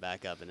I'll turn it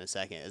back up in a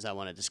second as I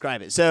want to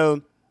describe it.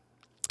 So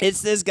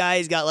it's this guy.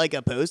 He's got like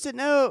a Post-it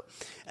note,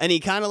 and he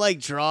kind of like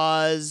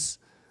draws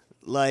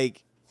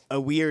like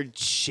a weird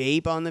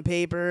shape on the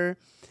paper,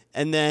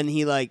 and then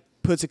he like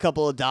puts a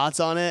couple of dots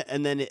on it,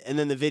 and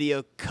then the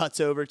video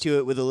cuts over to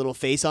it with a little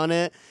face on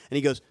it, and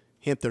he goes,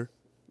 "Hamster."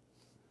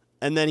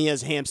 And then he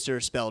has hamster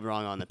spelled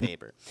wrong on the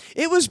paper.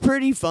 It was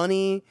pretty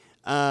funny,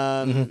 but,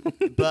 I'm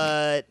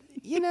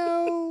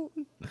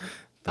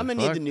going to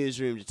need the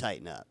newsroom to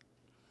tighten up.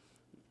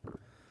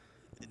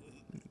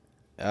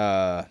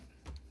 I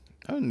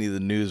don't need the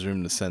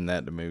newsroom to send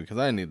that to me because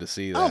I need to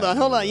see that.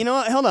 Hold on. You know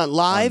what? Hold on.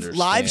 Live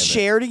Understand it.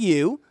 share to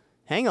you.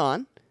 Hang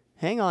on,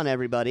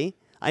 everybody.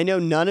 I know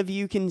none of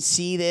you can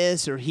see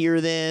this or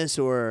hear this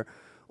or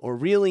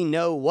really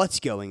know what's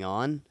going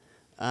on.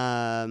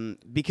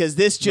 Because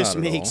this just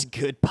Not at makes all.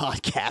 good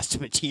podcast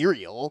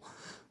material.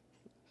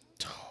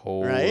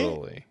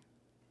 Totally.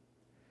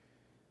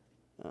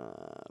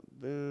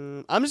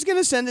 Boom. I'm just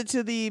gonna send it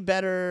to the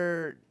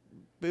Better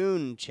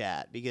Boone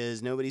chat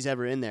because nobody's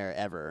ever in there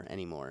ever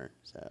anymore.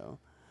 So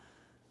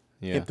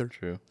Yeah, Hip there.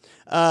 true.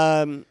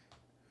 okay.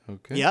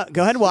 Yeah,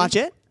 go ahead and watch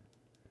it.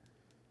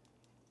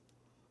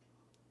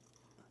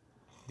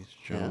 He's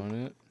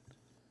drawing it.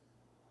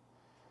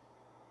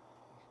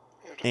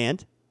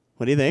 And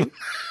what do you think?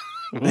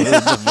 What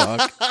the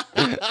fuck?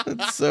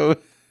 That's so.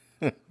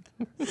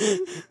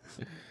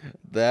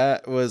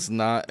 That was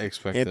not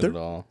expected Hamster? at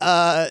all.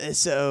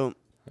 So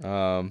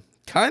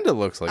Kind of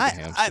looks like a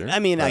hamster. I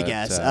mean, I but,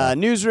 guess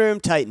newsroom,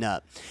 tighten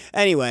up.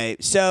 Anyway,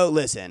 so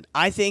listen,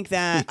 I think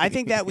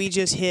that we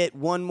just hit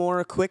one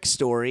more quick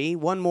story,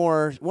 one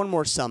more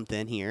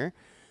something here,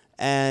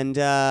 and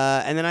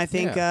then I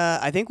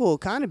think we'll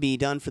kind of be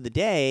done for the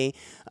day.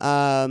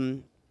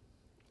 I'll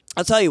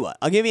tell you what,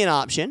 I'll give you an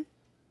option,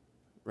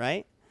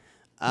 right?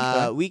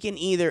 Okay. We can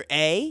either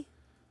A,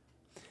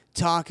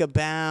 talk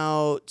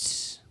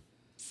about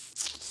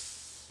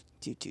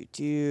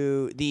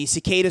the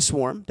cicada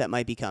swarm that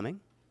might be coming.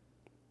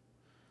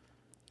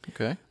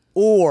 Okay.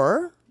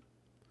 Or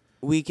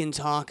we can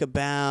talk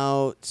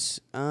about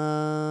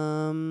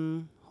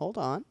hold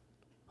on.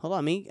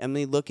 Let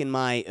me look in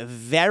my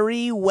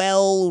very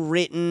well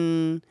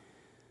written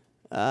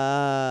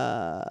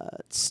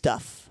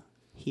stuff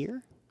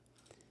here.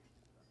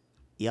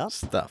 Yup.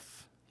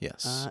 Stuff.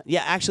 Yes.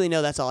 Yeah, actually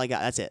no, that's all I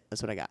got. That's it.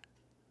 That's what I got.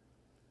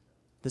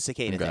 The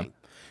cicada Okay. thing.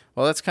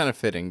 Well, that's kind of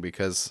fitting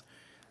because,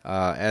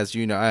 as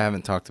you know, I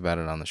haven't talked about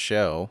it on the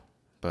show,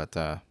 but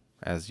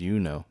as you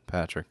know,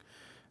 Patrick,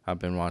 I've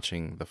been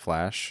watching The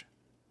Flash.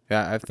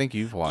 Yeah, I think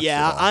you've watched it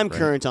all, I'm right?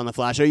 current on the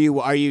Flash. Are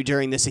you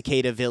during the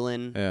cicada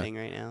villain Yeah. thing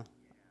right now?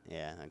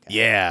 Yeah. Okay.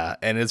 Yeah,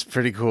 and it's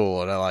pretty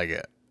cool, and I like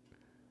it.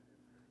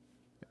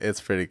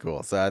 It's pretty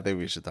cool. So I think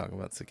we should talk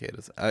about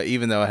cicadas,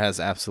 even though it has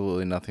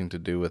absolutely nothing to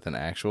do with an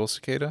actual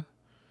cicada.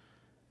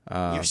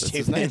 You're That's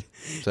his name.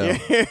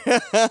 stupid.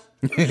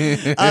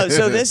 So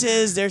So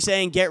they're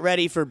saying get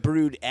ready for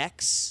Brood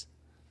X,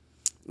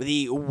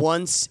 the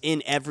once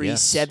in every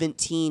Yes.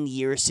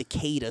 17-year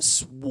cicada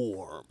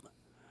swarm.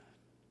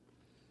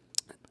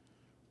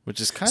 which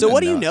is kind of So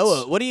what do you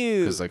know? What do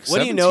you 'Cause, like, what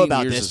do you know 17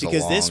 about years this? is a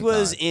Because this long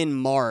was time. in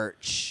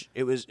March.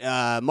 It was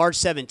March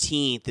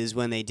 17th is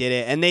when they did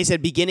it, and they said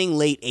beginning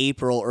late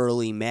April,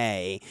 early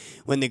May,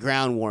 when the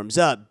ground warms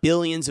up,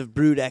 billions of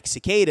Brood X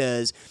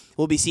cicadas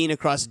will be seen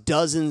across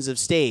dozens of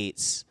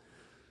states.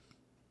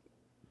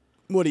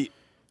 What do you?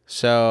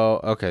 So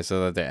okay,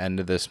 so at the end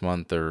of this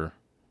month or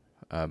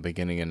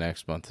beginning of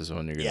next month is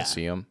when you're gonna Yeah.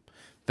 see them.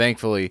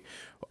 Thankfully,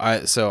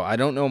 I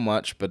don't know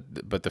much,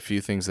 but the few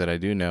things that I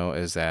do know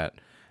is that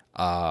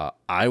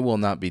I will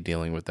not be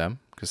dealing with them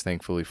because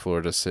thankfully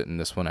Florida's sitting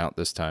this one out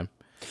this time.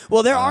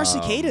 Well, there are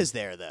cicadas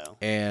there though.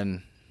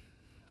 And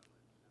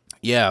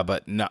yeah,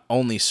 but not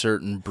only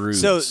certain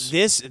broods. So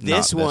this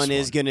not one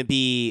is going to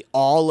be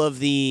all of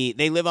the.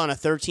 They live on a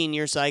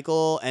 13-year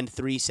cycle and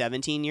 3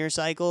 17-year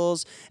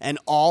cycles, and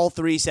all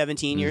 3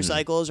 17-year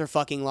cycles are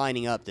fucking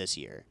lining up this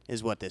year.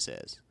 Is what this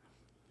is.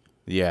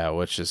 Yeah,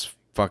 which is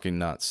fucking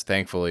nuts.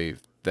 Thankfully,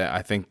 that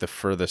I think the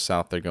furthest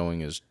south they're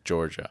going is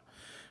Georgia.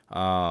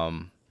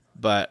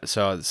 But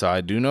so I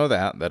do know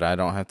that I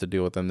don't have to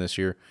deal with them this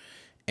year,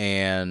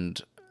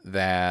 and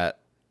that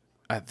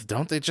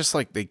don't they just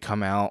like they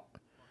come out,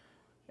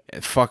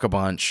 fuck a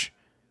bunch,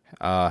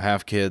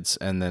 have kids,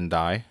 and then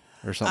die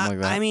or something like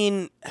that. I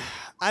mean,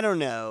 I don't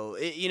know.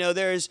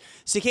 There's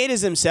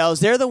cicadas themselves.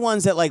 They're the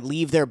ones that like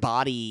leave their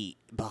body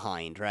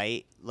behind,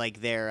 right? Like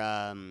they're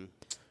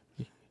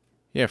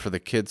yeah, for the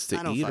kids I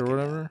to don't eat or fucking know.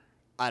 whatever.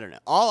 I don't know.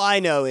 All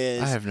I know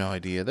is I have no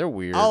idea. They're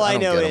weird. all I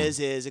don't know get 'em.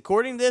 is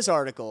according to this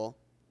article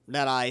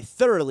that I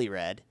thoroughly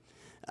read,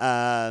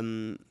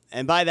 and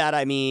by that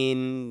I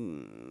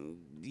mean,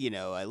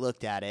 I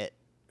looked at it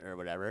or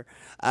whatever.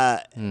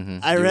 I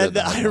You read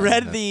the outline, I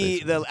read that's the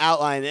basically-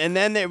 outline, and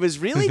then it was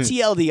really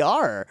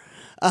TLDR.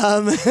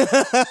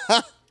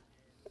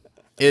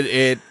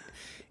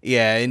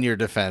 Yeah, in your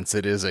defense,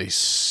 it is a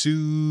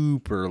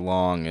super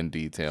long and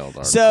detailed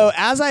article. So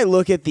as I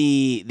look at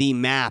the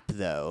map,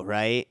 though,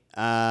 right?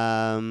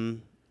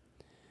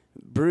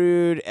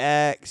 Brood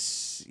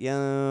X,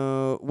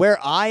 where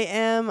I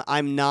am,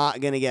 I'm not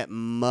gonna get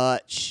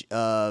much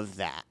of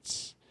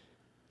that,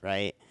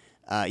 right?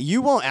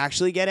 You won't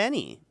actually get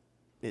any,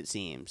 it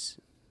seems.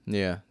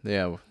 yeah,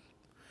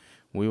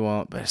 we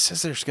won't. But it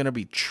says there's going to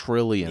be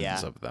trillions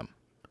Yeah. of them.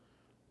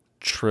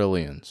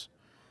 Trillions.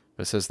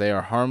 But it says they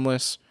are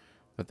harmless,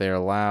 but they are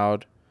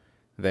loud.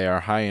 They are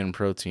high in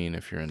protein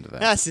if you're into that.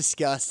 That's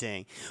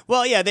disgusting.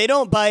 Well, yeah, they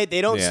don't bite, they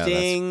don't Yeah, that's-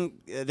 sting,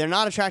 they're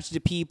not attracted to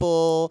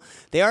people.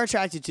 They are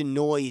attracted to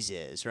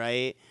noises,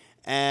 right?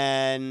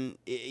 And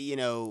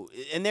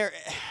and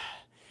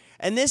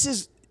this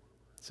is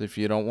So if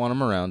you don't want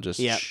them around, just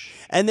yeah. shh.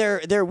 And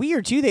they're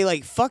weird too. They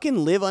like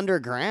fucking live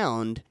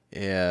underground.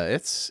 Yeah,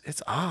 it's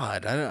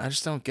odd. I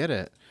just don't get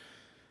it.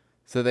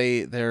 So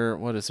they're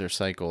what is their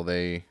cycle?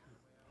 They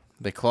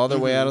claw their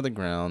way out of the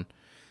ground.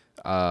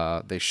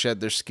 They shed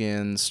their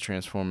skins,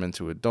 transform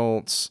into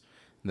adults,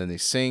 then they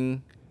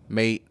sing,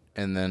 mate,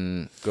 and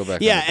then go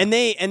back. Yeah,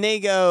 underground. and they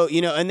go,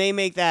 and they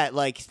make that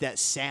like that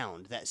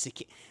sound, I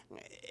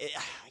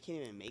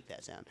can't even make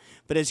that sound.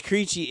 But it's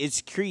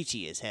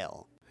creachy as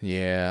hell.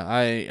 Yeah,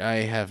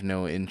 I have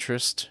no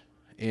interest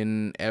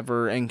in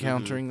ever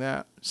encountering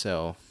that.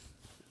 So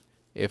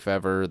if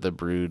ever the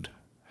brood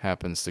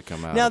happens to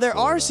come out. Now of there are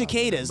Florida, I'm gonna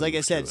cicadas, like I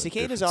move said, to a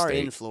cicadas different are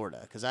in state. Florida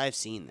because I've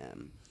seen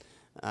them.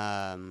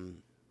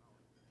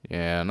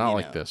 Yeah, not you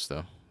like know. this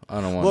though.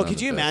 I don't want. Well, none could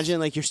of you this. imagine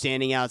like you're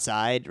standing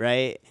outside,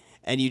 right?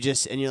 And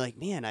you're like,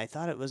 man, I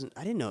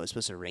didn't know it was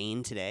supposed to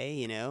rain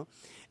today,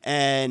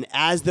 And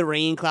as the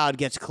rain cloud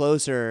gets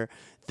closer,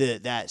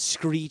 that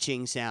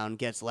screeching sound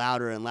gets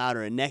louder and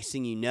louder, and next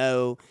thing you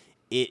know,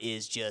 it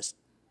is just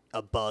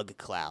a bug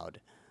cloud.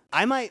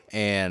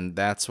 And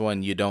that's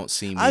when you don't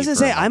see me. I was gonna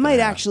for a say, month I and might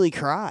a half. actually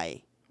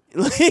cry.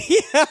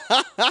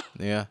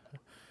 Yeah,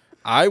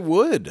 I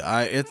would.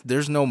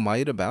 There's no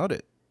might about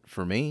it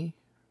for me.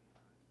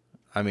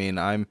 I mean,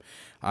 I'm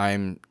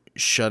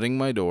shutting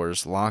my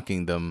doors,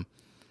 locking them.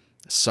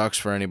 Sucks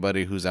for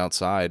anybody who's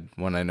outside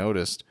when I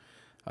noticed,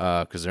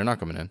 because they're not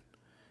coming in.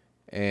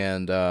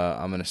 And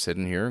I'm gonna sit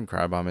in here and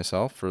cry by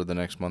myself for the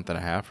next month and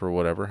a half or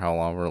whatever,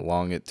 however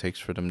long it takes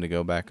for them to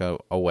go back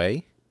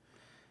away.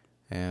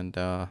 And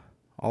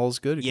all is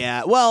good again.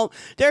 Yeah, well,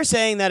 they're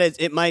saying that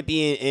it might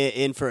be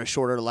in for a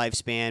shorter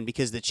lifespan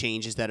because the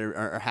changes that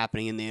are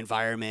happening in the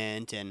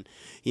environment, and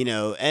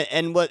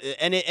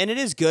it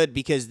is good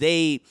because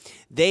they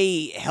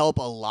help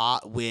a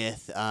lot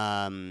with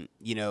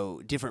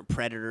different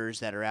predators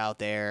that are out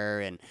there,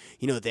 and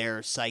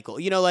their cycle.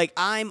 Like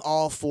I'm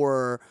all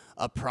for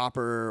a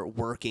proper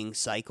working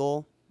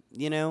cycle.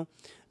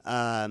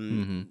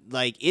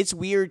 Like, it's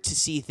weird to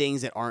see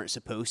things that aren't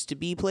supposed to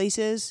be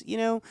places, you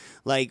know?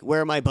 Like,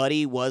 where my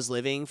buddy was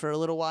living for a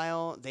little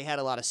while, they had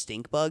a lot of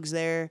stink bugs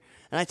there.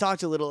 And I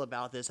talked a little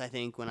about this, I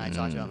think, when I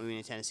talked about moving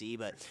to Tennessee,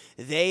 but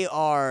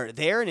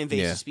they're an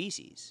invasive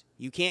species.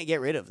 You can't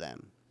get rid of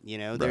them. You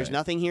know, there's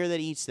nothing here that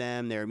eats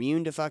them. They're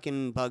immune to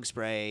fucking bug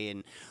spray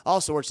and all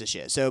sorts of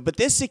shit. So, but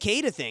this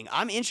cicada thing,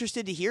 I'm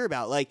interested to hear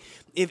about. Like,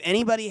 if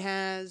anybody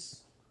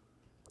has,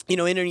 you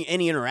know,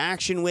 any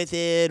interaction with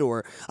it,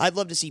 or I'd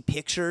love to see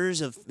pictures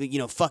of, you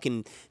know,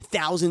 fucking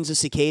thousands of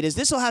cicadas.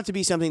 This will have to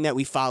be something that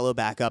we follow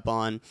back up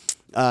on,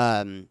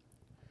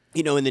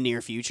 you know, in the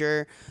near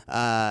future.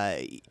 Yeah,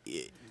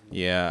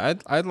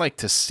 I'd like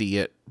to see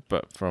it,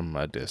 but from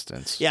a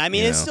distance. Yeah, I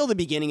mean, it's still the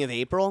beginning of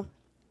April.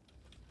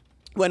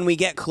 When we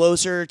get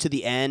closer to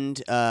the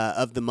end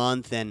of the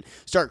month and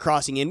start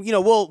crossing in, you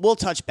know, we'll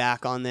touch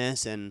back on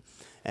this and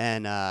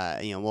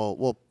you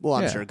know we'll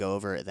I'm sure go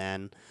over it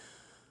then.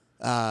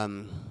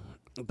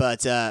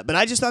 But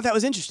I just thought that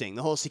was interesting,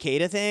 the whole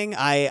cicada thing.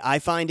 I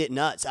find it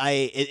nuts.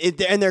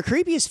 And they're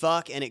creepy as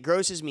fuck, and it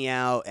grosses me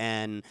out.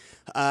 And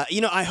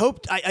you know,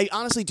 I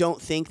honestly don't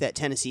think that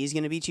Tennessee is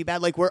going to be too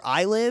bad. Like where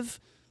I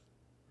live.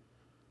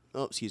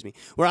 Oh, excuse me.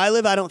 Where I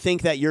live, I don't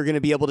think that you're going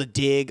to be able to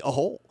dig a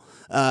hole.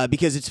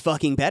 Because it's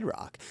fucking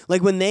bedrock.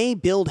 Like, when they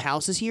build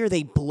houses here,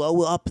 they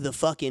blow up the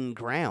fucking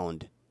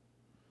ground.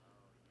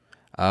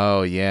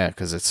 Oh, yeah,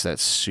 because it's that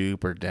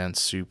super dense,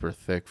 super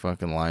thick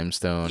fucking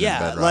limestone and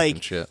bedrock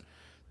and shit.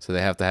 So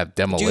they have to have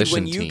demolition Dude,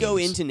 when you teams. go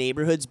into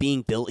neighborhoods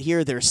being built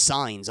here, there's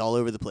signs all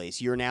over the place.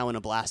 You're now in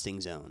a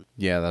blasting zone.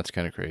 Yeah, that's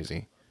kind of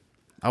crazy.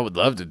 I would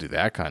love to do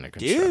that kind of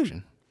construction.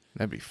 Dude,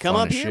 that'd be fun come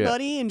up as here, shit.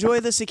 buddy. Enjoy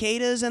the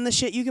cicadas and the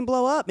shit you can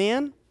blow up,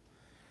 man.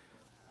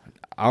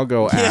 I'll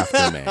go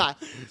after, man.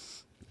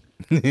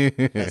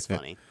 That's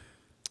funny.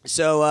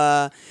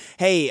 So,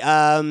 hey,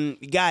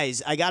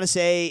 guys, I gotta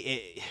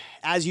say,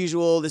 as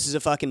usual, this is a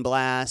fucking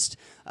blast.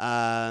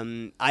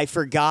 I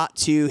forgot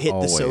to hit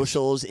the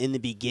socials in the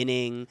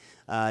beginning.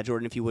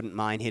 Jordan, if you wouldn't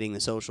mind hitting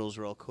the socials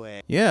real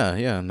quick.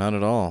 Yeah, not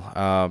at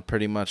all.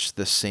 Pretty much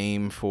the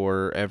same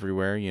for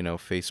everywhere. You know,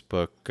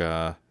 Facebook,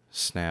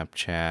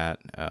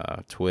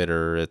 Snapchat,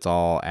 Twitter. It's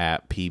all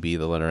at PB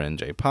the letter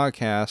NJ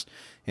podcast.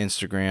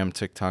 Instagram,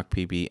 TikTok,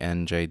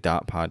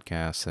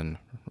 pbnj.podcast, and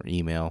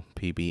email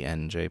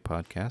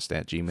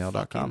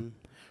pbnjpodcast@gmail.com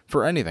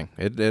for anything.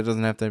 It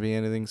doesn't have to be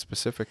anything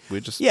specific. We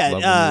just love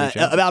when you reach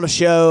out. About a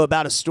show,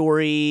 about a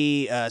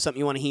story, something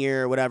you want to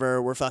hear,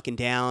 whatever. We're fucking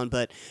down.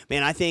 But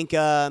man, I think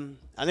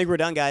we're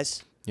done,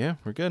 guys. Yeah,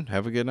 we're good.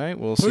 Have a good night.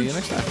 We'll see you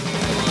next time.